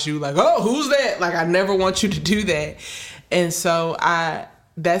surprise you, like, oh, who's that? Like, I never want you to do that. And so I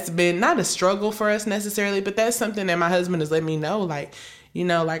that's been not a struggle for us necessarily, but that's something that my husband has let me know. Like, you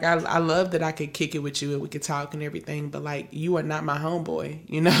know, like I love that I could kick it with you and we could talk and everything, but like, you are not my homeboy.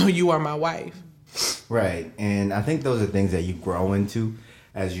 You know, you are my wife. Right. And I think those are things that you grow into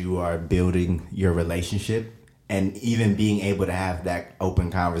as you are building your relationship, and even being able to have that open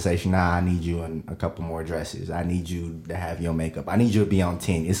conversation. Nah, I need you in a couple more dresses. I need you to have your makeup. I need you to be on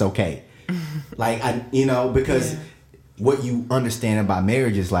 10. It's okay. Like, because what you understand about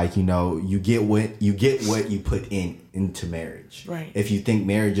marriage is like, you know, you get what you put into marriage. Right. If you think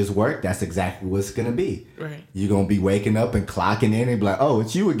marriage is work, that's exactly what it's going to be. Right. You're going to be waking up and clocking in and be like, oh,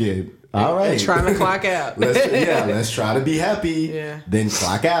 it's you again. All right. And trying to clock out. let's try to be happy. Yeah. Then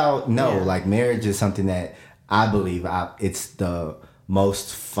clock out. No, like marriage is something that I believe it's the most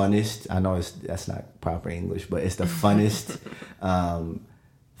funnest. I know that's not proper English, but it's the funnest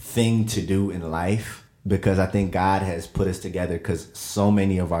thing to do in life, because I think God has put us together because so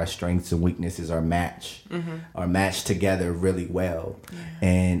many of our strengths and weaknesses are matched together really well. Yeah.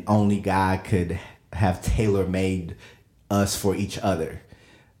 And only God could have tailor-made us for each other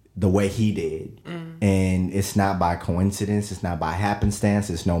the way he did. And it's not by coincidence, it's not by happenstance,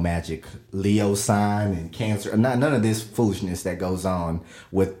 it's no magic Leo sign and Cancer, none of this foolishness that goes on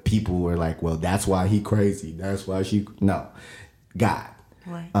with people who are like, well, that's why he crazy, that's why she, no, God.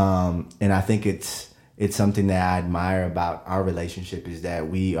 Right. And I think it's something that I admire about our relationship is that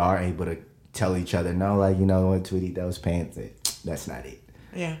we are able to tell each other, no, like, you know what, Tweety, those pants, that's not it.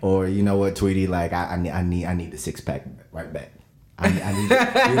 Yeah. Or, you know what, Tweety, like, I need the 6-pack right back. I need it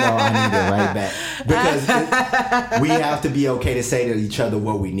right back. Because we have to be okay to say to each other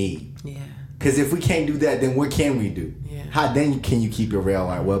what we need. Yeah. Because if we can't do that, then what can we do? Yeah. How then can you keep your rail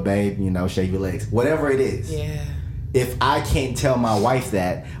like, well, babe, you know, shave your legs, whatever it is. Yeah. If I can't tell my wife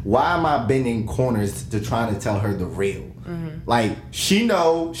that, why am I bending corners to trying to tell her the real? Like, she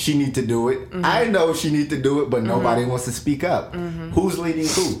know she need to do it. I know she need to do it, but nobody wants to speak up. Who's leading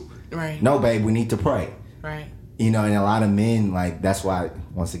who? Right. No, babe, we need to pray. Right. You know, and a lot of men, like, that's why,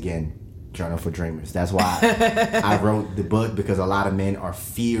 once again, Journal for Dreamers. That's why I wrote the book, because a lot of men are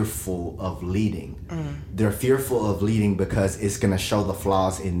fearful of leading. They're fearful of leading because it's going to show the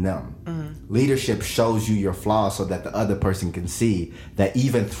flaws in them. Leadership shows you your flaws so that the other person can see that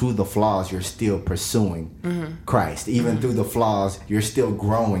even through the flaws, you're still pursuing Christ. Even through the flaws, you're still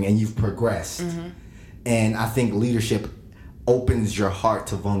growing and you've progressed. And I think leadership opens your heart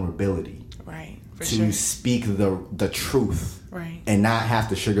to vulnerability. To speak the truth, right, and not have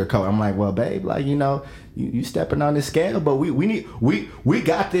to sugarcoat. I'm like, well, babe, like, you know, you stepping on this scale, but we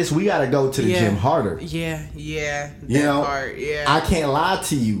got this. We got to go to the gym harder. Yeah. You know, part, I can't lie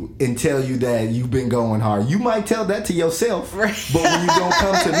to you and tell you that you've been going hard. You might tell that to yourself, right, but when you don't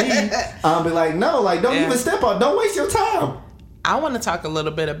come to me, I'll be like, no, like, don't even step on. Don't waste your time. I want to talk a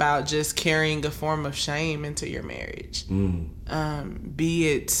little bit about just carrying a form of shame into your marriage. Be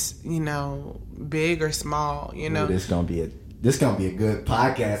it, you know, big or small, you know. Ooh, this gonna be a good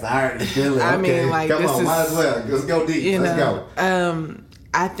podcast. I already feel it. I okay. mean, like, come this on, is, might as well. Let's go deep. Let's go.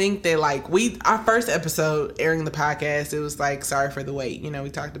 I think that, like, our first episode airing the podcast, it was like, sorry for the wait. You know, we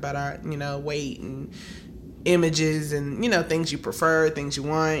talked about our, you know, weight and images and, you know, things you prefer, things you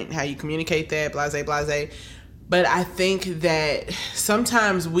want, how you communicate that, blase. But I think that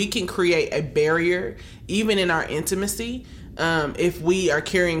sometimes we can create a barrier, even in our intimacy, if we are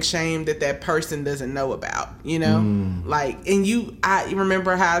carrying shame that person doesn't know about, you know? Like, and I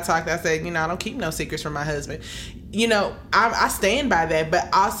remember how I said, you know, I don't keep no secrets from my husband. You know, I stand by that, but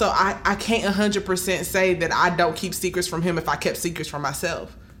also I can't 100% say that I don't keep secrets from him if I kept secrets from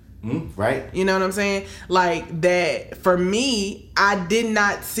myself. Right. You know what I'm saying? Like, that for me, I did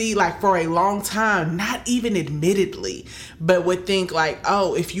not see, like, for a long time, not even admittedly, but would think like,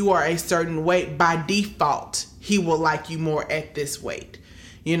 oh, if you are a certain weight, by default, he will like you more at this weight.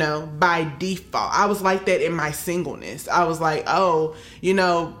 You know, by default. I was like that in my singleness. I was like, oh, you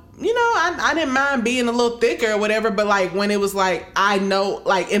know, I didn't mind being a little thicker or whatever, but like when it was like, I know,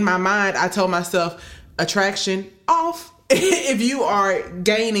 like in my mind, I told myself, attraction off. If you are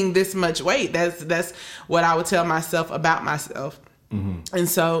gaining this much weight, that's what I would tell myself about myself. And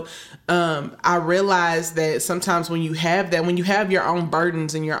so I realized that sometimes when you have that, when you have your own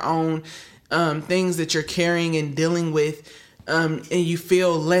burdens and your own things that you're carrying and dealing with, and you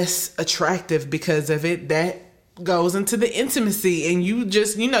feel less attractive because of it, that goes into the intimacy, and you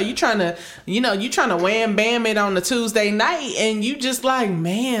just, you trying to wham bam it on the Tuesday night, and you just like,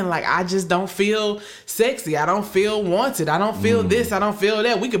 man, like, I just don't feel sexy. I don't feel wanted. I don't feel this. I don't feel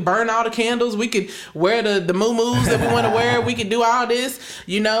that. We could burn all the candles. We could wear the moo-moos that we want to wear. We could do all this,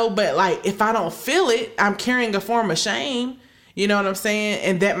 but like, if I don't feel it, I'm carrying a form of shame. You know what I'm saying?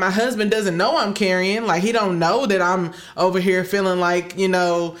 And that my husband doesn't know I'm carrying. Like, he don't know that I'm over here feeling like,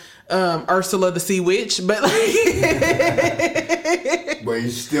 Ursula the Sea Witch. But like, but you're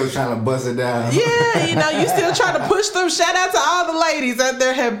still trying to bust it down. Yeah, you still trying to push through. Shout out to all the ladies out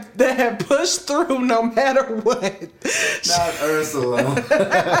there that have pushed through no matter what. Not Ursula.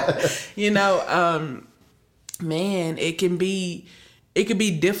 Man, it can be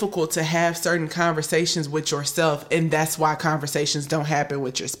difficult to have certain conversations with yourself, and that's why conversations don't happen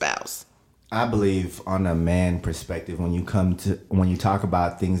with your spouse. I believe, on a man perspective, when you talk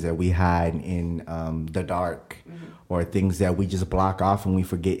about things that we hide in the dark, or things that we just block off and we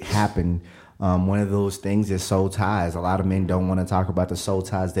forget happen, one of those things is soul ties. A lot of men don't want to talk about the soul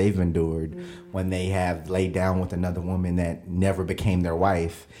ties they've endured when they have laid down with another woman that never became their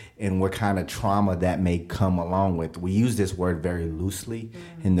wife, and what kind of trauma that may come along with. We use this word very loosely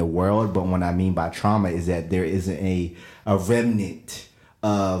in the world, but what I mean by trauma is that there isn't a remnant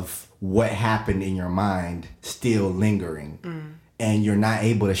of what happened in your mind still lingering, and you're not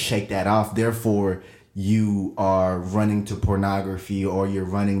able to shake that off. Therefore, you are running to pornography, or you're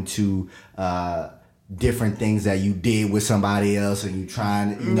running to different things that you did with somebody else, and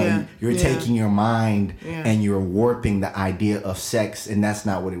you're taking your mind and you're warping the idea of sex, and that's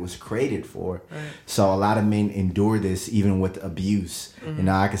not what it was created for. Right. So a lot of men endure this even with abuse.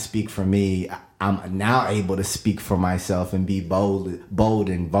 I can speak for me. I'm now able to speak for myself and be bold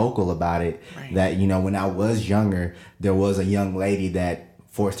and vocal about it. Right. That, when I was younger, there was a young lady that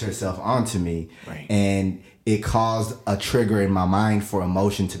forced herself onto me, and it caused a trigger in my mind for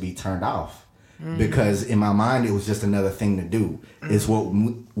emotion to be turned off. Because in my mind, it was just another thing to do. It's what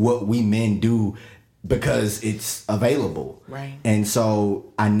we men do because it's available. Right. And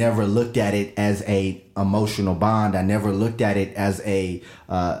so I never looked at it as a emotional bond. I never looked at it as a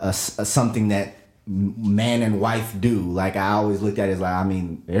something that man and wife do. Like, I always looked at it as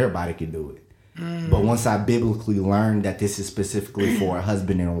everybody can do it. But once I biblically learned that this is specifically for a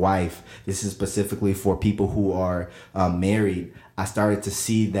husband and wife, this is specifically for people who are married, I started to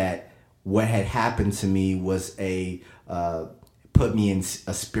see that what had happened to me was put me in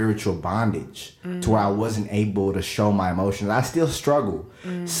a spiritual bondage to where I wasn't able to show my emotions. I still struggle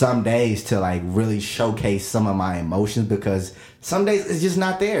some days to really showcase some of my emotions, because some days it's just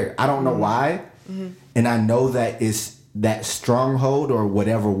not there. I don't know why. And I know that it's that stronghold or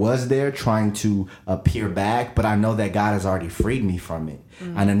whatever was there trying to appear back, but I know that God has already freed me from it.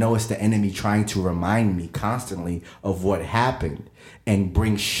 And I know it's the enemy trying to remind me constantly of what happened and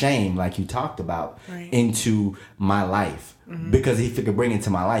bring shame, like you talked about, into my life. Because if he could bring it into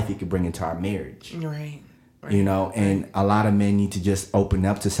my life, he could bring it to our marriage. Right. And a lot of men need to just open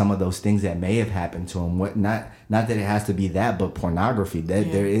up to some of those things that may have happened to them. Not that it has to be that, but pornography.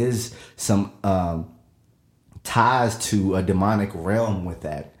 There is some ties to a demonic realm with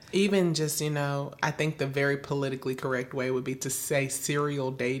that. Even just, I think the very politically correct way would be to say serial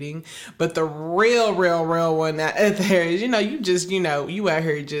dating. But the real one out there is, you out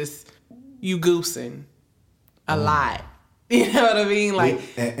here just, you goosing a lot. You know what I mean?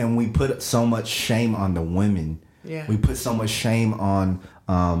 And we put so much shame on the women. Yeah. We put so much shame on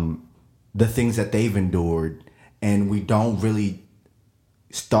the things that they've endured. And we don't really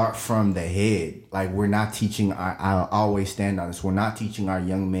start from the head. We're not teaching I always stand on this. We're not teaching our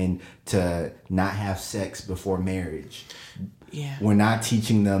young men to not have sex before marriage. Yeah. We're not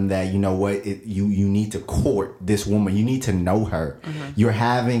teaching them that, you need to court this woman. You need to know her. You're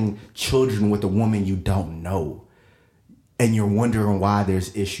having children with a woman you don't know, and you're wondering why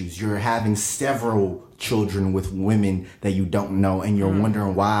there's issues. You're having several children with women that you don't know, and you're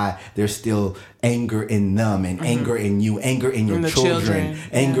wondering why there's still anger in them, and anger in you, anger in your children,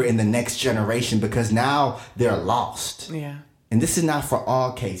 anger in the next generation, because now they're lost. Yeah. And this is not for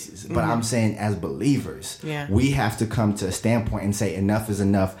all cases, but I'm saying as believers, we have to come to a standpoint and say enough is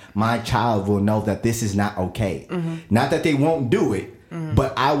enough. My child will know that this is not okay. Not that they won't do it,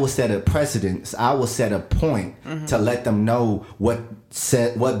 but I will set a precedence. I will set a point to let them know what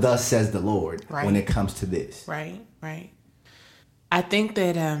thus says the Lord when it comes to this. Right. I think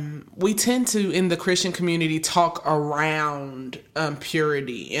that we tend to, in the Christian community, talk around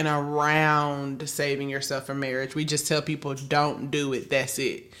purity and around saving yourself for marriage. We just tell people, don't do it. That's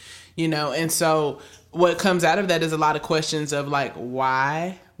it. And so what comes out of that is a lot of questions of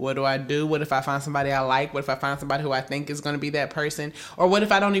why? What do I do? What if I find somebody I like? What if I find somebody who I think is going to be that person? Or what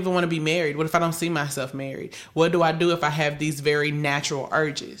if I don't even want to be married? What if I don't see myself married? What do I do if I have these very natural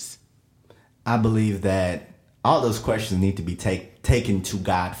urges? I believe that all those questions need to be taken to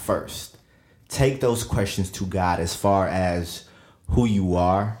God first. Take those questions to God as far as who you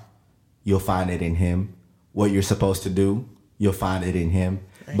are. You'll find it in Him. What you're supposed to do, you'll find it in him.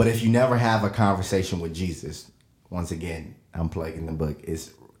 Right. But if you never have a conversation with Jesus, once again, I'm plugging the book,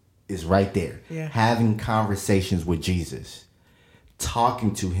 is right there. Yeah. Having conversations with Jesus,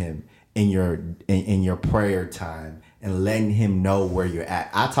 talking to him in your prayer time and letting him know where you're at.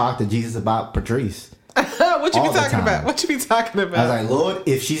 I talked to Jesus about Patrice. What you be all the talking time. about? What you be talking about? I was like, Lord,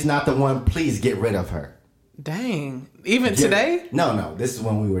 if she's not the one, please get rid of her. Dang. Even today? No. This is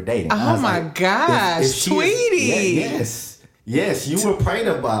when we were dating. Oh my gosh, if she Tweety. Yes, you were prayed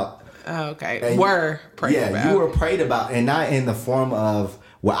about. Oh, okay. And were prayed about. You were prayed about, and not in the form of,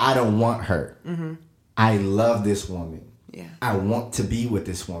 well, I don't want her. Mm-hmm. I love this woman. Yeah. I want to be with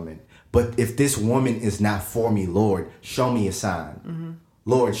this woman. But if this woman is not for me, Lord, show me a sign. Mm-hmm.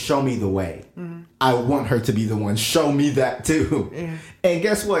 Lord, show me the way. Mm-hmm. I want her to be the one. Show me that too. Yeah. And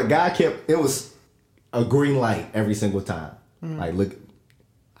guess what? God it was a green light every single time. Mm-hmm. Like, look,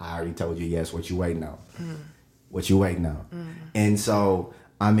 I already told you yes. What you waiting on? Mm-hmm. What you waiting on? Mm-hmm. And so,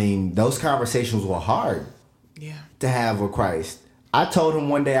 I mean, those conversations were hard to have with Christ. I told him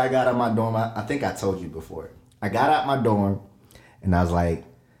one day I got out my dorm. I think I told you before. I got out my dorm and I was like,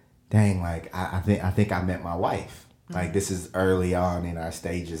 dang, like, I think I met my wife. Mm-hmm. Like, this is early on in our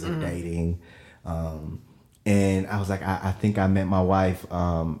stages of dating. And I was like, I think I met my wife.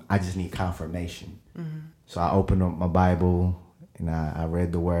 I just need confirmation. Mm-hmm. So I opened up my Bible and I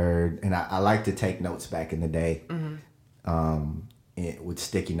read the word. And I like to take notes back in the day with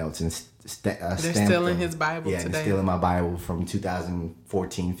sticky notes and they're still in his Bible today. Yeah, they're still in my Bible from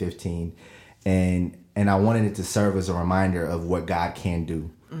 2014, 15. And I wanted it to serve as a reminder of what God can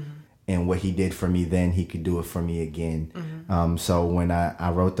do. Mm-hmm. And what he did for me then, he could do it for me again. Mm-hmm. So when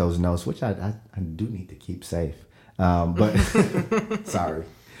I wrote those notes, which I do need to keep safe, but sorry.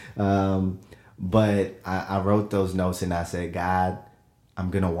 But I wrote those notes and I said, God,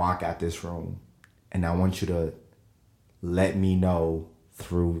 I'm going to walk out this room and I want you to let me know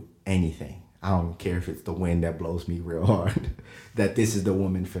through anything. I don't care if it's the wind that blows me real hard, that this is the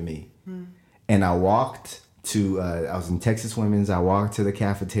woman for me. Mm. And I walked to, I was in Texas Women's. I walked to the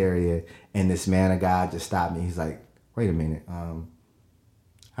cafeteria and this man of God just stopped me. He's like, wait a minute. How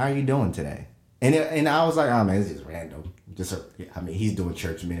are you doing today? And I was like, oh man, it's just random. He's doing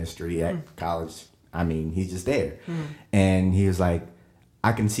church ministry at college. I mean, he's just there. Mm. And he was like,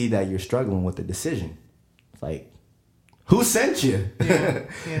 I can see that you're struggling with the decision. It's like, who sent you? Yeah.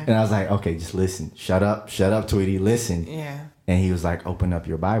 And I was like, okay, just listen. Shut up, Tweety, listen. Yeah. And he was like, open up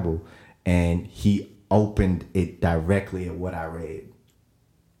your Bible. And he opened it directly at what I read.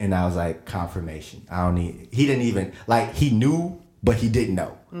 And I was like, confirmation. He didn't even, like, he knew, but he didn't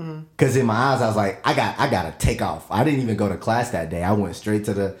know. Because in my eyes, I was like, I got to take off. I didn't even go to class that day. I went straight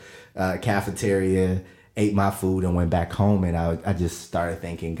to the cafeteria, ate my food, and went back home. And I just started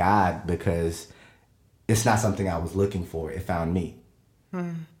thanking God because it's not something I was looking for. It found me.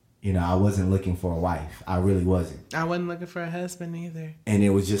 You know, I wasn't looking for a wife. I really wasn't. I wasn't looking for a husband either. And it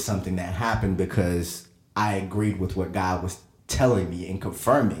was just something that happened because I agreed with what God was telling me and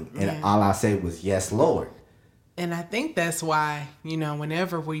confirming. And all I said was, yes, Lord. And I think that's why, you know,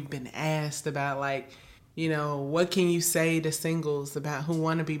 whenever we've been asked about, like, you know, what can you say to singles about who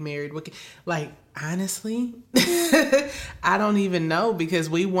want to be married? Honestly, I don't even know because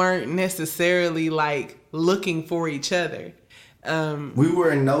we weren't necessarily, like, looking for each other. We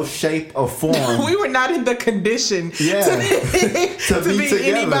were in no shape or form. We were not in the condition to be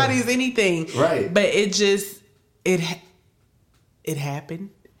anybody's anything. Right. But it just, it happened.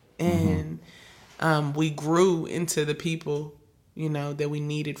 And we grew into the people, you know, that we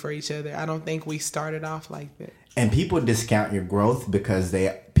needed for each other. I don't think we started off like that. And people discount your growth because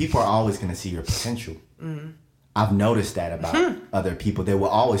people are always going to see your potential. Mm-hmm. I've noticed that about other people. They will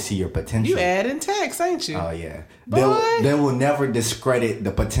always see your potential. You add in text, ain't you? Oh, yeah. They will never discredit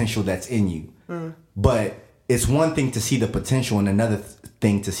the potential that's in you. Mm. But it's one thing to see the potential and another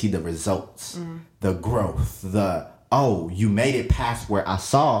thing to see the results, the growth, you made it past where I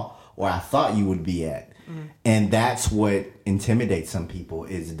saw or I thought you would be at. Mm. And that's what intimidates some people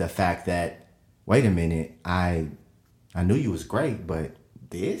is the fact that, wait a minute, I knew you was great, but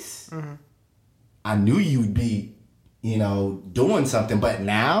this? Mm-hmm. I knew you'd be, you know, doing something, but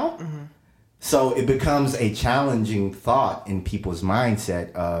now? Mm-hmm. So it becomes a challenging thought in people's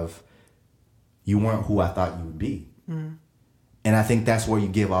mindset of, you weren't who I thought you would be. Mm-hmm. And I think that's where you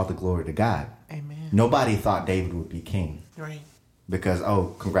give all the glory to God. Amen. Nobody thought David would be king. Right. Because,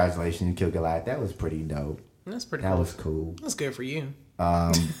 congratulations, you killed Goliath. That was pretty dope. That's pretty cool. That was cool. That's good for you.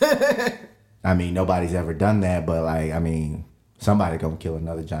 I mean, nobody's ever done that, but, like, I mean, somebody gonna kill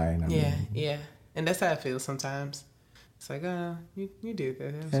another giant. Yeah. And that's how it feels sometimes. It's like, you did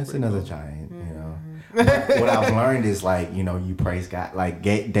that. That's another cool. Giant, you know. What I've learned is like, you know, you praise God. Like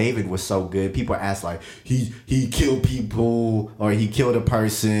David was so good. People ask like, he killed people or he killed a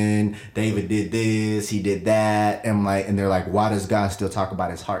person. David did this, he did that, and they're like, why does God still talk about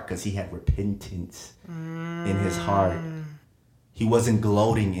his heart? Because he had repentance in his heart. He wasn't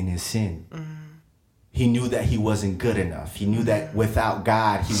gloating in his sin. He knew that he wasn't good enough. He knew that without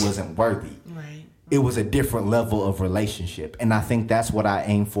God, he wasn't worthy. Right. It was a different level of relationship. And I think that's what I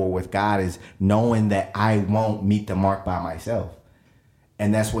aim for with God, is knowing that I won't meet the mark by myself.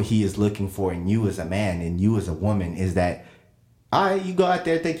 And that's what he is looking for in you as a man and you as a woman, is that, all right, you go out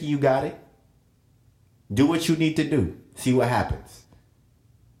there thinking you got it. Do what you need to do. See what happens.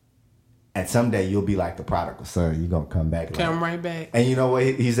 And someday you'll be like the prodigal son. You're going to come back. Right back. And you know what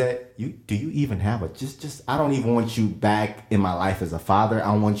he said? Do you even have I don't even want you back in my life as a father.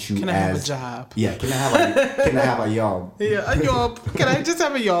 I want you Can I have a job? Yeah. Can I have a job? Yeah, a job. Can I just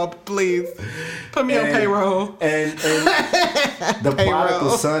have a job, please? Put me on payroll. And the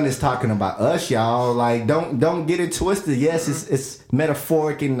prodigal son is talking about us, y'all. Like, don't get it twisted. Yes, it's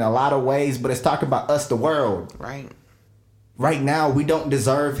metaphoric in a lot of ways, but it's talking about us, the world. Right. Right now, we don't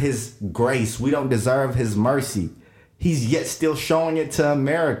deserve his grace. We don't deserve his mercy. He's yet still showing it to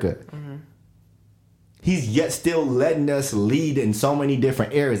America. He's yet still letting us lead in so many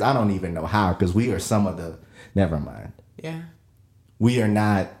different areas. I don't even know how, because we are some of the... Never mind. Yeah. We are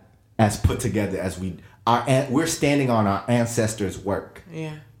not as put together as we're standing on our ancestors' work.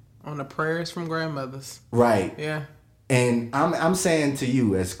 Yeah. On the prayers from grandmothers. Right. Yeah. And I'm saying to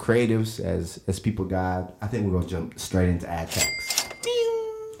you, as creatives, as people of God, I think we're going to jump straight into ad tax.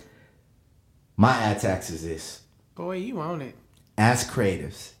 Ding. My ad tax is this. Boy, you own it. As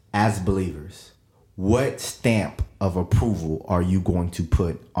creatives, as believers, what stamp of approval are you going to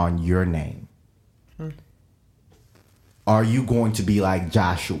put on your name? Are you going to be like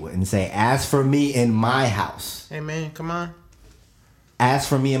Joshua and say, as for me and my house? Amen. Come on. As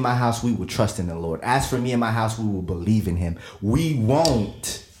for me and my house, we will trust in the Lord. As for me and my house, we will believe in him. We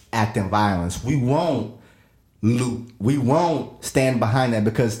won't act in violence. We won't loot. We won't stand behind that,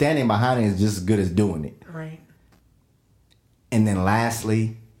 because standing behind it is just as good as doing it. Right. And then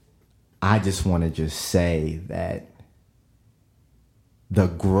lastly, I just want to just say that the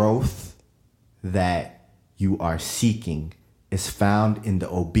growth that you are seeking is found in the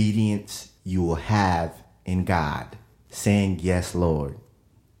obedience you will have in God. Saying, yes, Lord.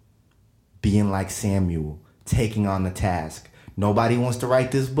 Being like Samuel, taking on the task. Nobody wants to write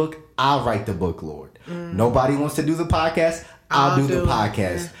this book. I'll write the book, Lord. Nobody wants to do the podcast. I'll do the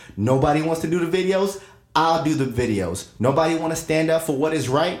podcast. Yeah. Nobody wants to do the videos. I'll do the videos. Nobody want to stand up for what is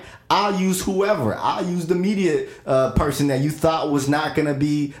right. I'll use whoever. I'll use the media person that you thought was not going to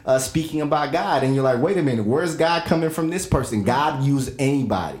be speaking about God. And you're like, wait a minute, where's God coming from this person? God used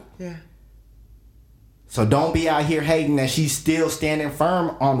anybody. Yeah. So don't be out here hating that she's still standing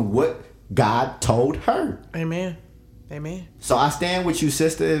firm on what God told her. Amen. Amen. So I stand with you,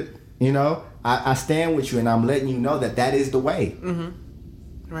 sister. You know, I stand with you, and I'm letting you know that is the way.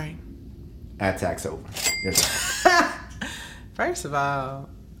 Right. Ad tax over. Yes. First of all,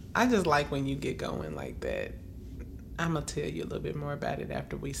 I just like when you get going like that. I'm going to tell you a little bit more about it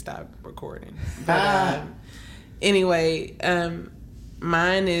after we stop recording. But anyway,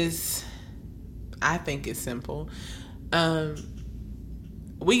 mine is... I think it's simple.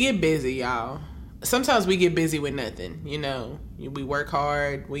 We get busy, y'all. Sometimes we get busy with nothing. You know, we work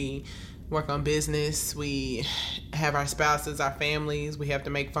hard. We work on business. We have our spouses, our families. We have to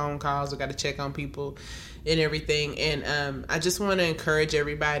make phone calls. We got to check on people and everything. And I just want to encourage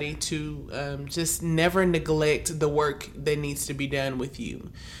everybody to just never neglect the work that needs to be done with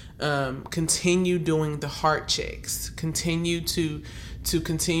you. Continue doing the heart checks. Continue to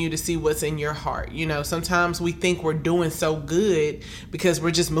see what's in your heart. You know, sometimes we think we're doing so good because we're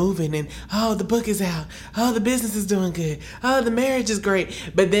just moving and, oh, the book is out. Oh, the business is doing good. Oh, the marriage is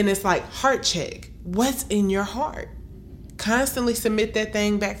great. But then it's like, heart check. What's in your heart? Constantly submit that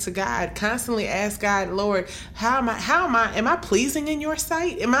thing back to God. Constantly ask God, Lord, am I pleasing in your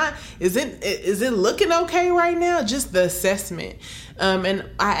sight? Is it looking okay right now? Just the assessment. And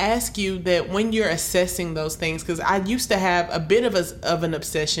I ask you that when you're assessing those things, because I used to have a bit of an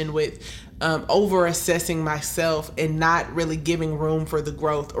obsession with over assessing myself and not really giving room for the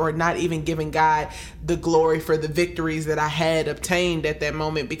growth, or not even giving God the glory for the victories that I had obtained at that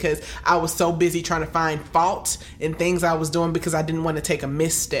moment, because I was so busy trying to find faults in things I was doing because I didn't want to take a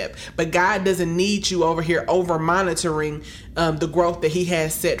misstep. But God doesn't need you over here over monitoring the growth that he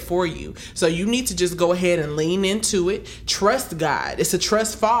has set for you. So you need to just go ahead and lean into it. Trust God. It's a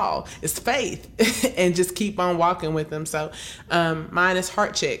trust fall. It's faith. And just keep on walking with him. So mine is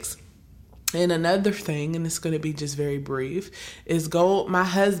heart checks. And another thing, and it's going to be just very brief, is my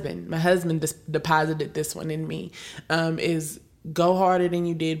husband deposited this one in me, is go harder than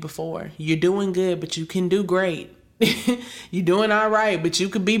you did before. You're doing good, but you can do great. You're doing all right, but you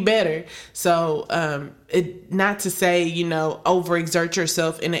could be better. So not to say, overexert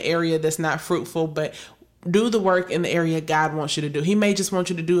yourself in an area that's not fruitful, but do the work in the area God wants you to do. He may just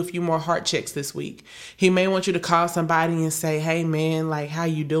want you to do a few more heart checks this week. He may want you to call somebody and say, hey man, like, how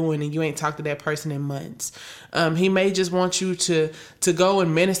you doing? And you ain't talked to that person in months. He may just want you to go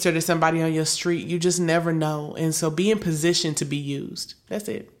and minister to somebody on your street. You just never know. And so be in position to be used. That's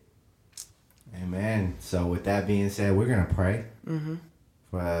it. Amen. So with that being said, we're going to pray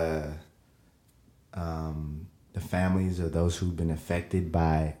for the families of those who've been affected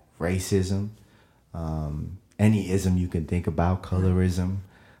by racism, any ism you can think about, colorism,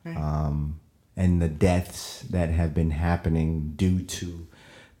 and the deaths that have been happening due to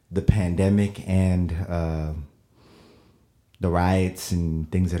the pandemic and the riots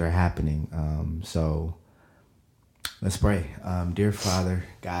and things that are happening. So let's pray. Dear Father,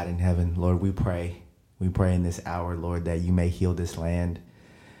 God in heaven, Lord, we pray in this hour, Lord, that you may heal this land,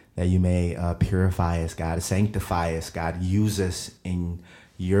 that you may purify us, God, sanctify us, God, use us in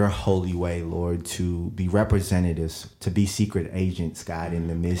your holy way, Lord, to be representatives, to be secret agents, God, in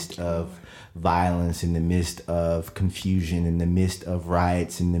the midst of violence, in the midst of confusion, in the midst of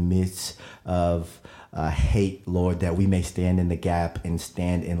riots, in the midst of hate, Lord, that we may stand in the gap and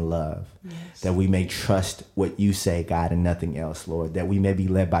stand in love, that we may trust what you say, God, and nothing else, Lord, that we may be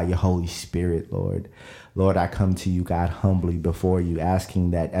led by your Holy Spirit, Lord. Lord, I come to you, God, humbly before you,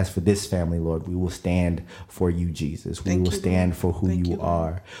 asking that as for this family, Lord, we will stand for you, Jesus. We will stand for who you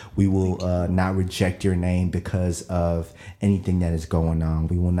are. We will not reject your name because of anything that is going on.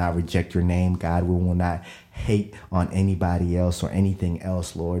 We will not reject your name, God. We will not hate on anybody else or anything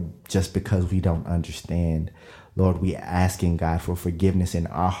else, Lord, just because we don't understand. Lord, we asking, God, for forgiveness in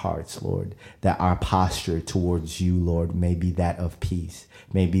our hearts, Lord, that our posture towards you, Lord, may be that of peace,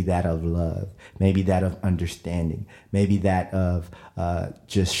 may be that of love, may be that of understanding, maybe that of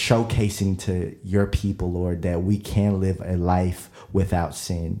just showcasing to your people, Lord, that we can live a life without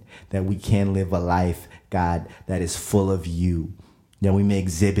sin, that we can live a life, God, that is full of you, that we may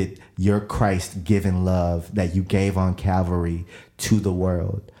exhibit your Christ-given love that you gave on Calvary to the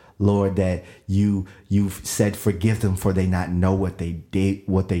world. Lord, that you've said, forgive them for they not know what they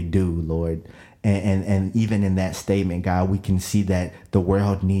do, Lord. And even in that statement, God, we can see that the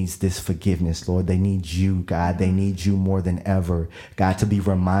world needs this forgiveness, Lord. They need you, God. They need you more than ever, God, to be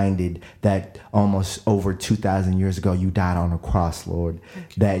reminded that almost over 2,000 years ago, you died on a cross, Lord,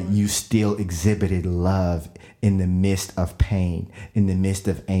 that you still exhibited love in the midst of pain, in the midst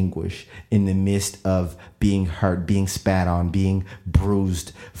of anguish, in the midst of being hurt, being spat on, being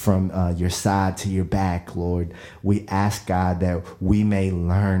bruised from your side to your back, Lord. We ask, God, that we may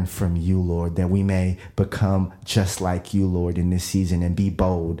learn from you, Lord, that we may become just like you, Lord, in this season and be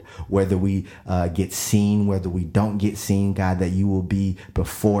bold, whether we get seen, whether we don't get seen, God, that you will be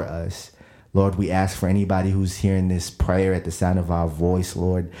before us. Lord, we ask for anybody who's hearing this prayer at the sound of our voice,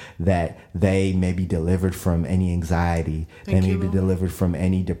 Lord, that they may be delivered from any anxiety, they may be delivered from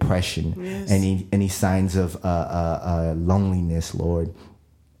any depression, any signs of loneliness, Lord.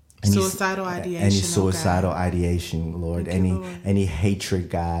 Suicidal ideation. Any suicidal ideation, Lord. Any hatred,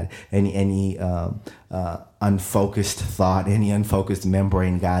 God. Any unfocused thought, any unfocused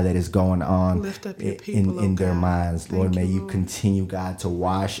membrane, God, that is going on Lift up your people, in their minds. Lord, may you continue, God, to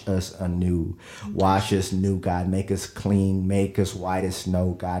wash us anew. Wash us new, God. Make us clean. Make us white as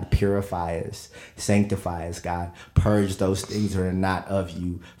snow, God. Purify us. Sanctify us, God. Purge those things that are not of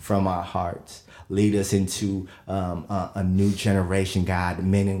you from our hearts. Lead us into a new generation, God,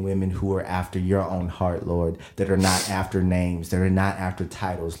 men and women who are after your own heart, Lord, that are not after names, that are not after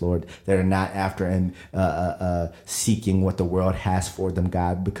titles, Lord, that are not after seeking what the world has for them,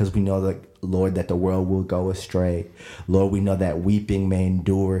 God, because we know that Lord, that the world will go astray. Lord, we know that weeping may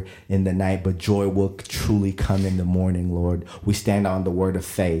endure in the night, but joy will truly come in the morning, Lord. We stand on the word of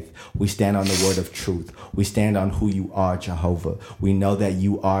faith. We stand on the word of truth. We stand on who you are, Jehovah. We know that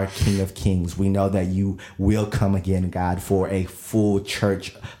you are King of Kings. We know that you will come again, God, for a full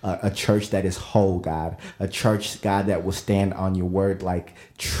church, a church that is whole, God, a church, God, that will stand on your word like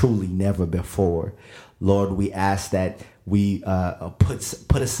truly never before. Lord, we ask that we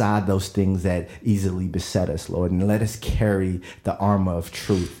put aside those things that easily beset us, Lord, and let us carry the armor of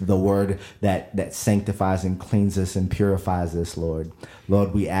truth, the word that sanctifies and cleans us and purifies us, Lord.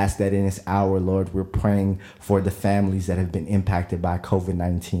 Lord, we ask that in this hour, Lord, we're praying for the families that have been impacted by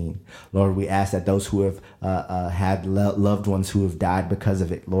COVID-19. Lord, we ask that those who have had loved ones who have died because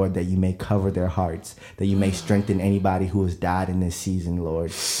of it, Lord, that you may cover their hearts, that you may strengthen anybody who has died in this season, Lord,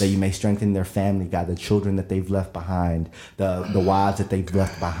 that you may strengthen their family, God, the children that they've left behind, the wives that they've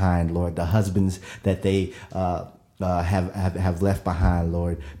left behind, Lord, the husbands that they have left behind,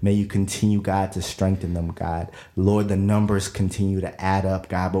 Lord. May you continue, God, to strengthen them, God. Lord, the numbers continue to add up,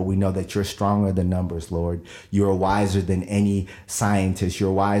 God, but we know that you're stronger than numbers, Lord. You're wiser than any scientist.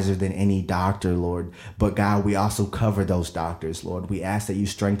 You're wiser than any doctor, Lord. But God, we also cover those doctors, Lord. We ask that you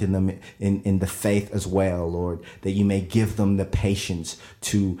strengthen them in the faith as well, Lord, that you may give them the patience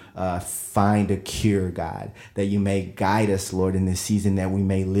to find a cure, God, that you may guide us, Lord, in this season, that we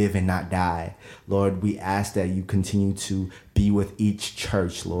may live and not die. Lord, we ask that you continue to be with each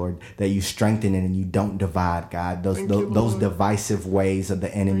church, Lord, that you strengthen it and you don't divide, God. Those divisive ways of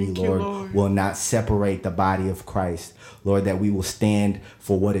the enemy, Lord, will not separate the body of Christ. Lord, that we will stand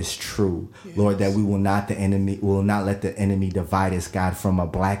for what is true. Yes. Lord, that we will not let the enemy divide us, God, from a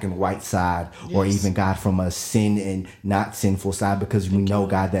black and white side, yes, or even, God, from a sin and not sinful side, because we know,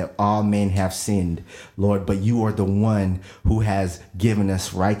 God, that all men have sinned, Lord, but you are the one who has given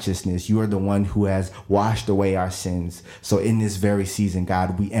us righteousness. You are the one who has washed away our sins. So in this very season,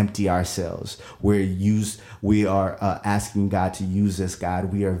 God, we empty ourselves. We are asking God to use us,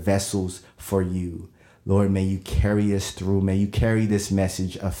 God. We are vessels for you. Lord, may you carry us through. May you carry this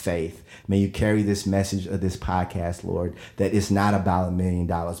message of faith. May you carry this message of this podcast, Lord, that it's not about $1 million,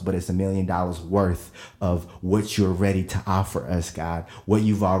 but it's $1 million worth of what you're ready to offer us, God, what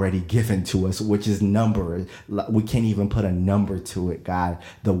you've already given to us, which is number. We can't even put a number to it, God,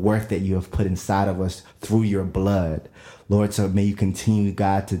 the work that you have put inside of us through your blood. Lord, so may you continue,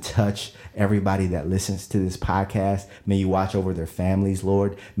 God, to touch everybody that listens to this podcast. May you watch over their families,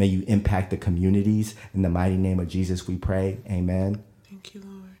 Lord. May you impact the communities. In the mighty name of Jesus, we pray. Amen. Thank you,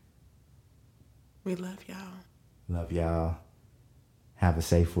 Lord. We love y'all. Love y'all. Have a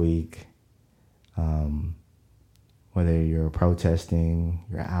safe week. Whether you're protesting,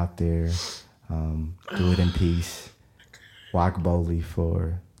 you're out there, do it in peace. Walk boldly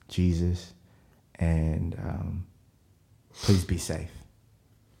for Jesus. And please be safe.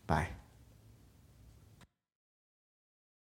 Bye.